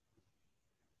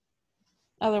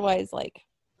 Otherwise, like,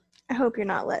 I hope you're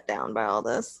not let down by all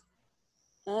this.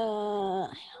 I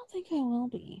don't think I will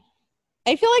be.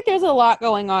 I feel like there's a lot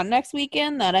going on next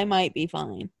weekend that I might be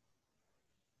fine.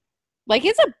 Like,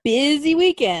 it's a busy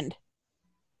weekend.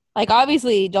 Like,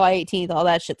 obviously, July 18th, all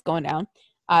that shit's going down.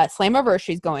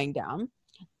 Slammiversary's going down.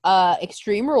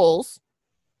 Extreme Rules.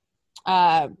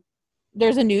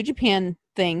 There's a New Japan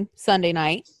thing Sunday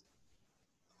night.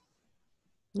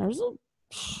 There's a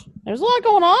lot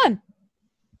going on.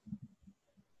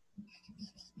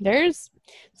 It's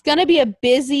gonna be a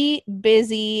busy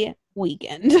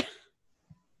weekend. I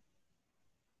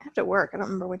have to work. I don't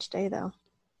remember which day though.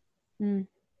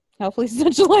 Hopefully it's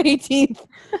not July 18th.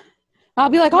 I'll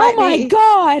be like, oh my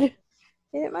god.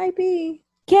 It might be.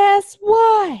 Guess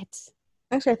what?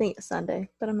 Actually, I think it's Sunday,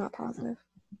 but I'm not positive.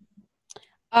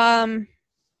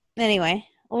 Anyway,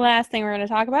 last thing we're going to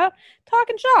talk about,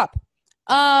 Talking Shop.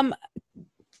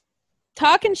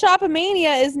 Talking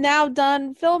Shop-A-Mania is now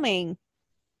done filming.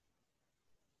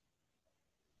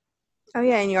 Oh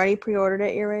yeah, and you already pre-ordered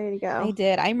it. You're ready to go. I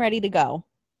did. I'm ready to go.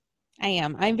 I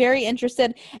am. I'm very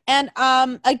interested. And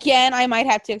again, I might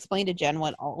have to explain to Jen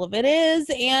what all of it is,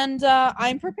 and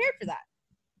I'm prepared for that.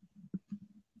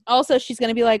 Also, she's going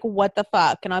to be like, what the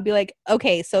fuck? And I'll be like,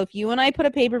 okay, so if you and I put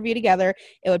a pay-per-view together,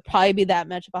 it would probably be that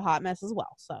much of a hot mess as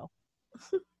well. So,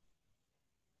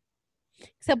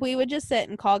 except we would just sit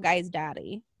and call guys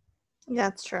daddy. Yeah,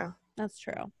 that's true. That's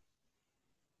true.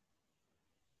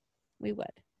 We would.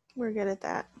 We're good at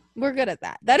that. We're good at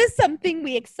that. That is something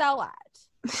we excel at.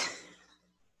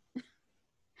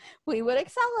 We would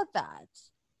excel at that.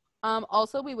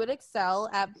 Also, we would excel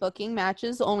at booking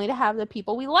matches only to have the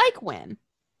people we like win.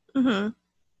 Mm-hmm.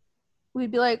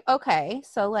 We'd be like, okay,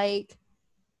 so like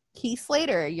Keith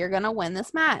Slater, you're gonna win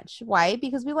this match. Why?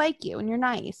 Because we like you and you're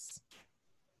nice.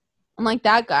 Unlike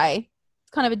that guy,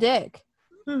 it's kind of a dick.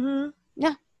 Mm-hmm.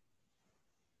 Yeah.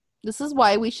 This is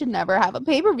why we should never have a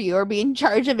pay-per-view or be in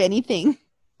charge of anything.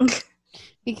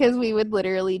 Because we would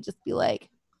literally just be like,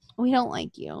 we don't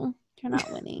like you. You're not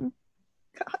winning.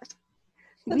 God.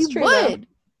 That's we true, would. Though.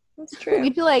 That's true.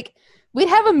 We'd be like, we'd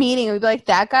have a meeting and we'd be like,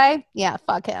 that guy? Yeah,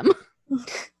 fuck him.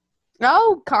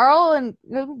 Oh, Carl and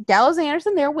Gallows and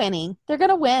Anderson, they're winning. They're going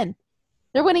to win.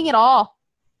 They're winning it all.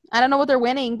 I don't know what they're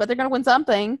winning, but they're going to win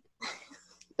something.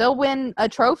 They'll win a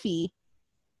trophy.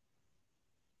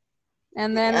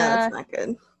 And then, that's not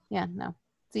good. Yeah, no.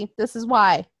 See, this is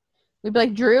why. We'd be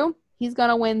like, Drew, he's going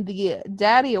to win the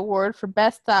Daddy Award for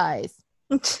Best Thighs.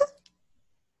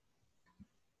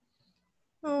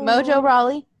 Mojo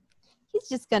Rawley,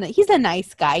 he's a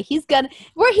nice guy. He's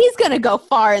gonna go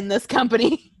far in this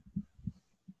company.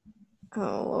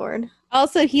 Oh, Lord.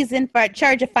 Also, he's in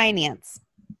charge of finance.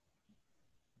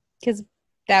 Because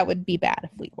that would be bad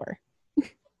if we were.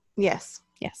 Yes.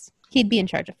 Yes. He'd be in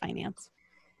charge of finance.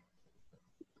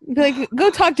 Be like,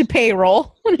 go talk to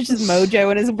payroll. It's just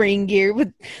Mojo in his ring gear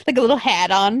with like a little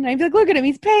hat on. I'd be like, look at him,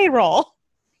 he's payroll.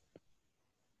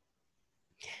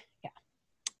 Yeah.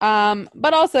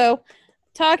 But also,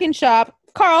 Talking Shop,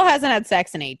 Carl hasn't had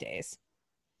sex in 8 days.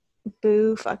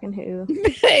 Boo fucking who.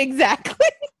 Exactly.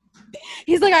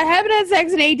 He's like, I haven't had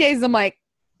sex in 8 days. I'm like,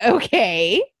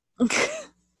 okay.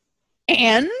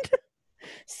 And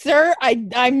sir,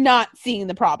 I'm not seeing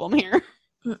the problem here.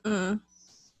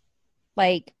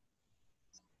 Like,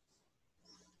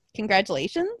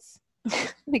 congratulations.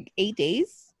 Like 8 days?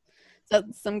 Is that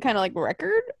some kind of like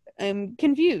record? I'm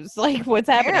confused. Like, what's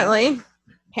happening?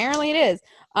 Apparently it is.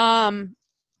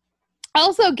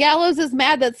 Also, Gallows is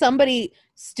mad that somebody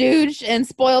stooged and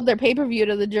spoiled their pay-per-view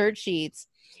to the dirt sheets.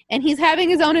 And he's having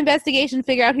his own investigation to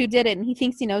figure out who did it, and he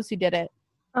thinks he knows who did it.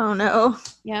 Oh, no.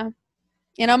 Yeah.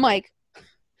 And I'm like,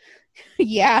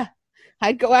 yeah,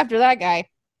 I'd go after that guy.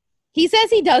 He says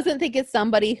he doesn't think it's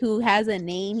somebody who has a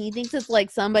name. He thinks it's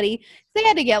like somebody, they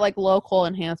had to get like local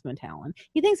enhancement talent.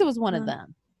 He thinks it was one of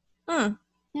them.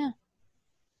 Yeah.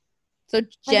 So,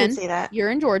 Jen, you're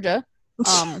in Georgia.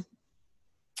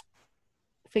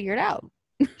 Figure it out.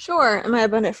 Sure, in my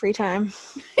abundant free time.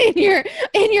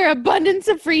 in your abundance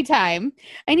of free time,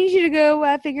 I need you to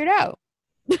go figure it out.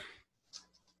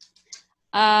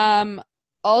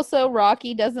 Also,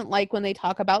 Rocky doesn't like when they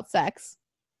talk about sex.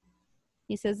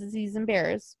 He says he's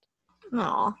embarrassed.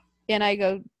 Aw. And I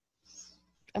go,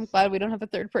 I'm glad we don't have a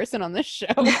third person on this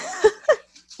show.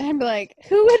 I'm like,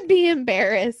 who would be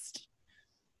embarrassed?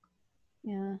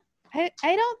 Yeah.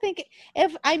 I don't think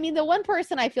the one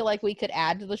person I feel like we could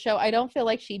add to the show, I don't feel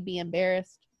like she'd be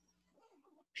embarrassed.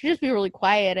 She'd just be really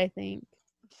quiet, I think.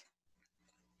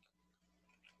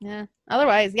 Yeah.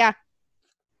 Otherwise, yeah.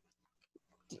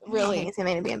 Really. I think it's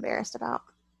something to be embarrassed about.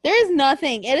 There is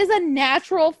nothing. It is a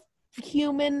natural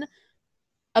human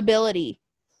ability.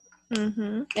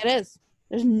 Mm-hmm. It is.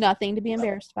 There's nothing to be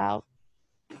embarrassed about.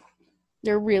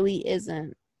 There really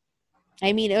isn't.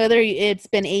 I mean, whether it's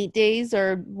been 8 days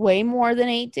or way more than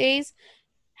 8 days,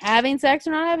 having sex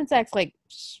or not having sex, like,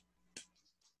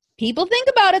 people think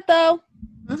about it, though.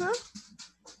 Mm-hmm.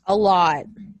 A lot.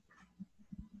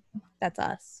 That's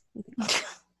us.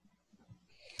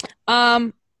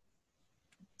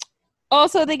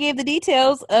 Also, they gave the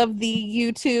details of the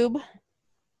YouTube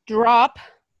drop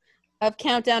of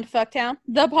Countdown to Fucktown,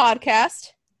 the podcast.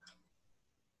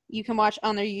 You can watch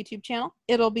on their YouTube channel.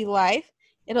 It'll be live.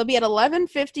 It'll be at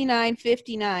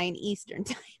 11:59:59 Eastern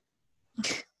time.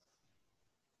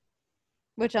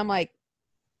 Which I'm like,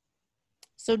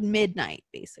 so midnight,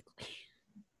 basically.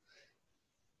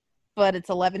 But it's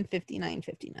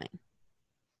 11:59:59.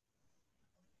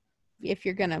 If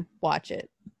you're going to watch it.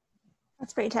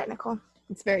 That's pretty technical.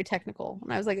 It's very technical.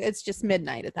 And I was like, it's just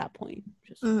midnight at that point.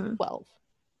 Just 12.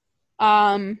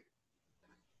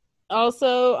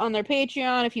 Also, on their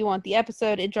Patreon, if you want the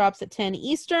episode, it drops at 10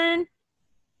 Eastern.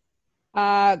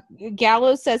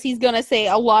 Gallows says he's going to say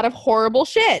a lot of horrible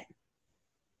shit.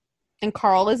 And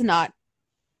Carl is not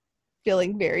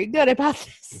feeling very good about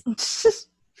this.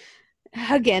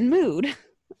 Again, mood.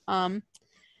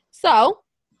 So,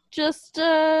 just,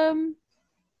 yeah.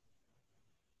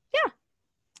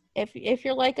 If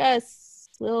you're like us,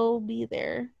 we'll be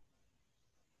there.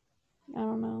 I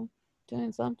don't know.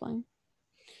 Doing something.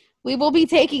 We will be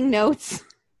taking notes.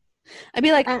 I'd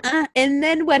be like, and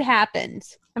then what happened?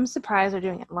 I'm surprised they're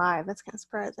doing it live. That's kind of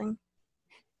surprising.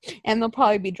 And they'll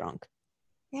probably be drunk.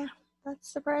 Yeah,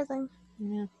 that's surprising.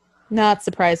 Yeah. Not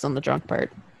surprised on the drunk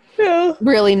part. Yeah.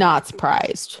 Really not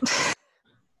surprised.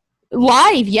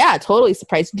 Live, yeah, totally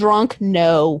surprised. Drunk,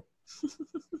 no.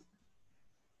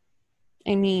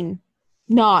 I mean,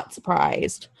 not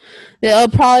surprised. They'll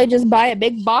probably just buy a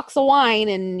big box of wine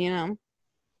and,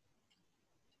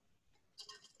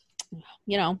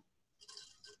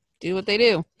 do what they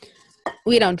do.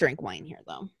 We don't drink wine here,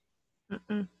 though.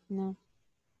 No.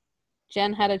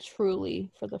 Jen had a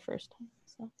Truly for the first time.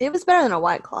 So. It was better than a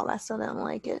White Claw. I still didn't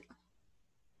like it.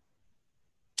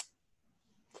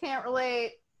 Can't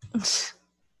relate.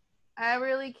 I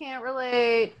really can't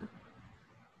relate.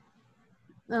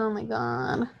 Oh my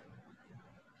god.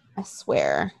 I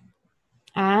swear.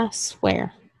 I'm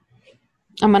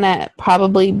gonna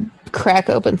probably crack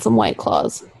open some White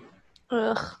Claws.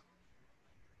 Ugh.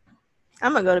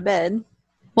 I'm gonna go to bed.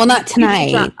 Well, not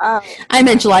tonight. I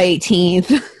meant July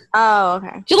 18th. Oh,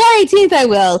 okay. July 18th I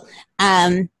will.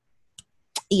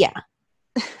 Yeah.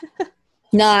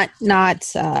 not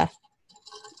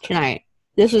tonight.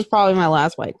 This is probably my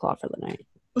last White Claw for the night.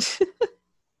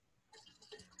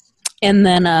 And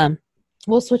then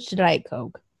we'll switch to Diet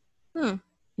Coke.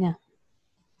 Yeah.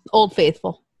 Old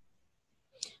Faithful.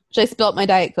 Which I spilled my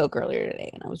Diet Coke earlier today,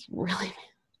 and I was really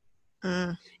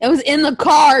mad. It was in the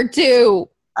car, too.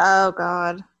 Oh,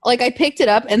 God. Like, I picked it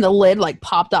up, and the lid,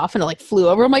 popped off, and it, flew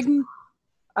over. I'm like,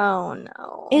 oh,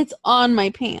 no. It's on my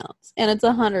pants, and it's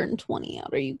 120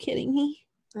 out. Are you kidding me?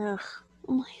 Ugh.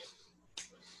 I'm like,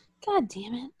 God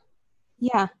damn it.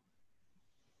 Yeah.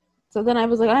 So then I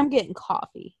was like, I'm getting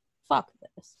coffee. Fuck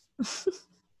this.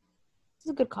 It's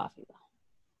a good coffee, though.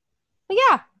 But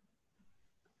yeah.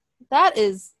 That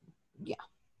is, yeah.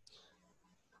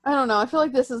 I don't know. I feel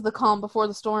like this is the calm before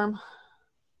the storm.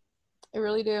 I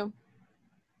really do.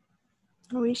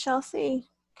 We shall see.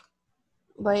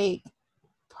 Like,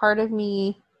 part of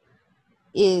me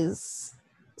is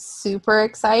super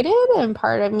excited, and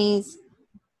part of me's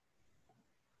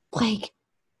like,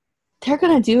 they're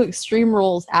gonna do Extreme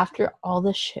Rules after all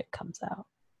this shit comes out.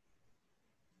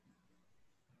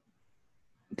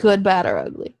 Good, bad, or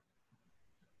ugly.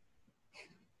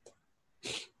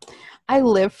 I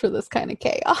live for this kind of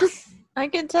chaos. I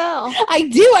can tell. I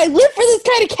do. I live for this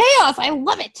kind of chaos. I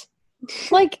love it.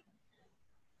 Like,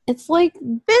 it's like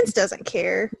Vince doesn't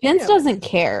care. Vince doesn't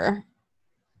care.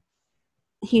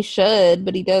 He should,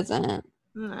 but he doesn't.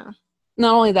 No.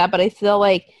 Not only that, but I feel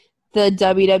like the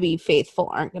WWE faithful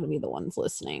aren't going to be the ones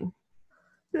listening.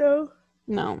 No.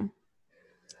 No.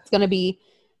 It's going to be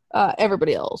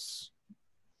everybody else.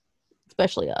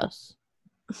 Especially us.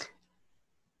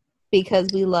 Because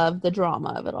we love the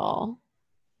drama of it all.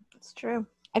 It's true.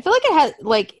 I feel like it has,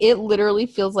 like, it literally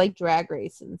feels like Drag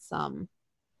Race in some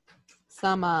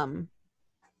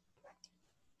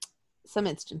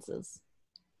instances.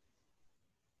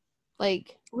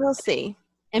 Like, we'll see.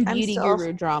 And Beauty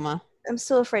Guru drama. I'm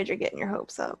still afraid you're getting your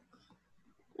hopes up.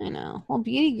 I know. Well,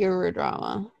 Beauty Guru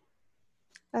drama.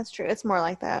 That's true. It's more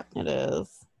like that. It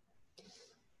is.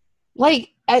 Like,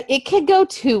 it could go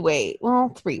 2 ways. Well,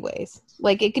 3 ways.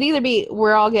 Like, it could either be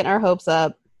we're all getting our hopes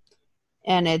up,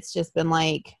 and it's just been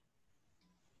like,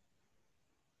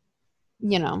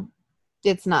 you know,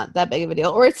 it's not that big of a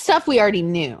deal. Or it's stuff we already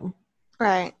knew.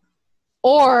 Right.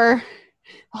 Or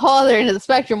a whole other end of the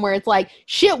spectrum where it's like,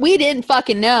 shit we didn't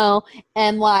fucking know,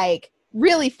 and like,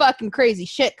 really fucking crazy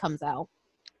shit comes out.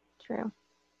 True.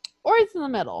 Or it's in the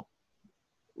middle.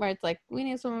 Where it's like, we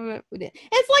knew some of it, we didn't.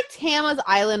 It's like Tama's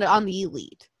Island on the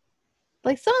Elite.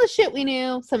 Like, some of the shit we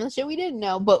knew, some of the shit we didn't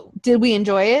know, but did we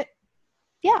enjoy it?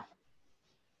 Yeah.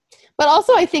 But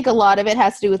also, I think a lot of it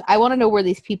has to do with, I want to know where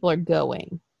these people are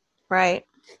going. Right.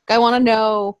 I want to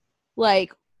know,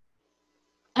 like,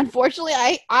 unfortunately,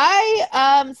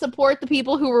 I support the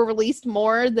people who were released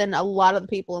more than a lot of the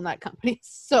people in that company.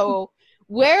 So,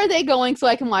 where are they going so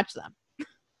I can watch them?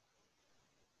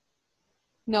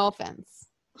 No offense.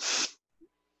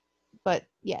 But,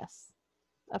 yes.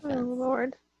 Offense. Oh,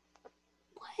 Lord.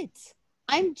 What?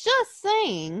 I'm just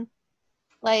saying,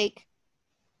 like,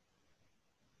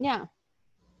 yeah.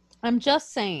 I'm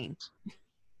just saying.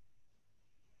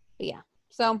 But yeah.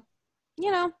 So,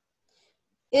 you know,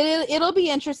 it'll be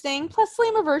interesting. Plus,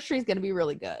 Slammiversary is going to be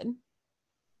really good.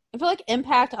 I feel like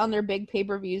Impact on their big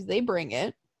pay-per-views, they bring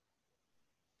it.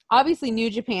 Obviously, New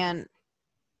Japan.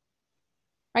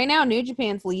 Right now, New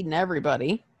Japan's leading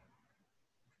everybody.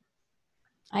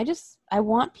 I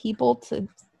want people to,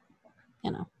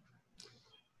 you know.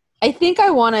 I think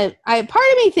part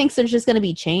of me thinks there's just going to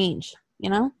be change, you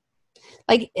know?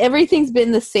 Like, everything's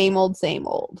been the same old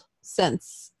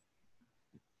since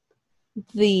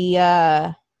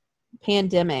the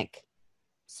pandemic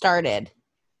started.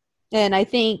 And I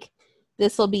think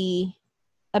this will be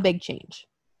a big change,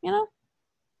 you know?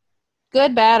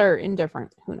 Good, bad, or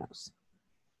indifferent. Who knows?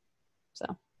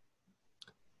 So,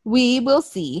 we will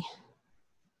see.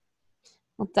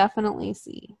 We'll definitely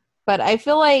see. But I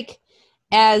feel like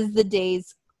as the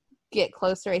days get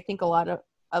closer, I think a lot of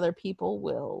other people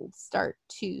will start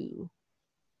to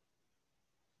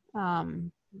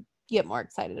get more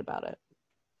excited about it.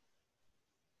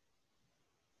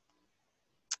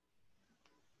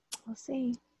 We'll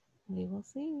see. We will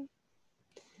see.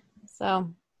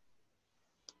 So,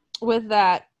 with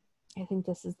that, I think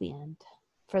this is the end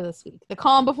for this week. The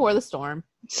calm before the storm.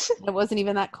 It wasn't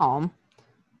even that calm.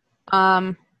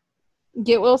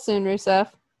 Get well soon, Rusev.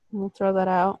 We'll throw that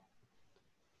out.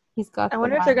 He's got. I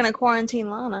wonder if they're going to quarantine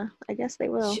Lana. I guess they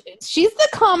will. She's the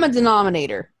common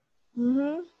denominator.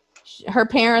 Mm-hmm. Her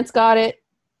parents got it.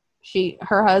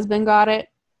 Her husband got it.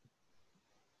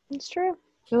 It's true.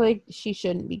 I feel like she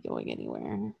shouldn't be going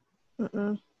anywhere.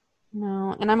 Mm-mm.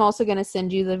 No, and I'm also going to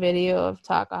send you the video of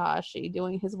Takahashi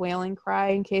doing his wailing cry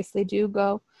in case they do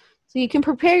go. So you can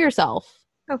prepare yourself.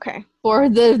 Okay. For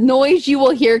the noise you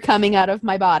will hear coming out of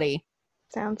my body.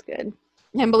 Sounds good.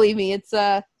 And believe me, it's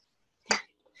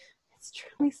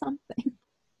truly something.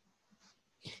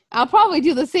 I'll probably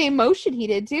do the same motion he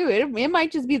did too. It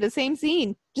might just be the same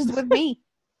scene, just with me.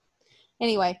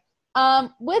 Anyway,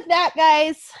 with that,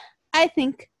 guys, I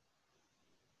think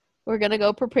we're gonna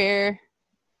go prepare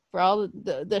for all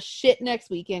the shit next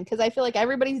weekend because I feel like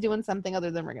everybody's doing something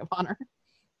other than Ring of Honor.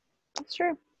 That's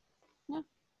true. Yeah.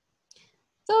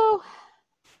 So,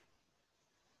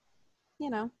 you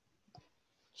know,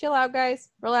 Chill out, guys.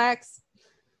 Relax.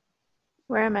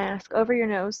 Wear a mask over your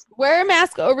nose. Wear a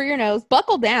mask over your nose.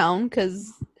 Buckle down,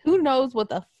 because who knows what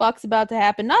the fuck's about to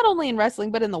happen, not only in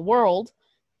wrestling, but in the world.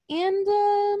 And,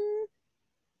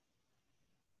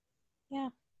 yeah.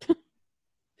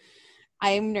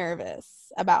 I'm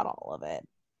nervous about all of it.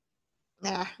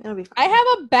 Nah, it'll be fine. I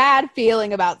have a bad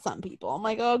feeling about some people. I'm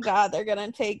like, oh God, they're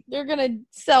gonna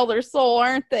sell their soul,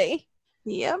 aren't they?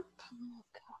 Yep. Oh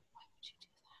God, why would you do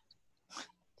that?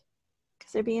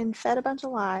 Because they're being fed a bunch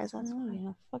of lies. That's oh why.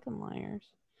 yeah, fucking liars.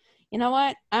 You know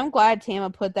what? I'm glad Tama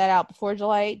put that out before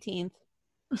July 18th.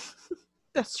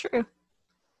 That's true.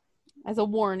 As a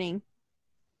warning.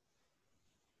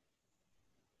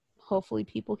 Hopefully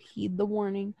people heed the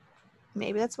warning.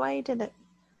 Maybe that's why he did it.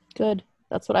 Good.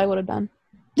 That's what I would have done.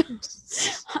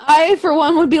 I, for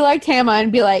one, would be like Tama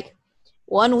and be like,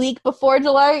 1 week before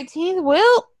July 18th,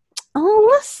 well,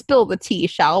 let's spill the tea,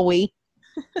 shall we?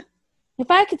 If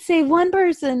I could save one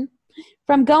person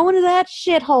from going to that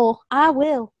shithole, I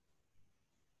will.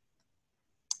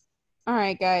 All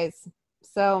right, guys.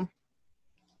 So,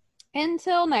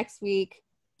 until next week.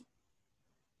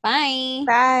 Bye.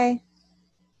 Bye.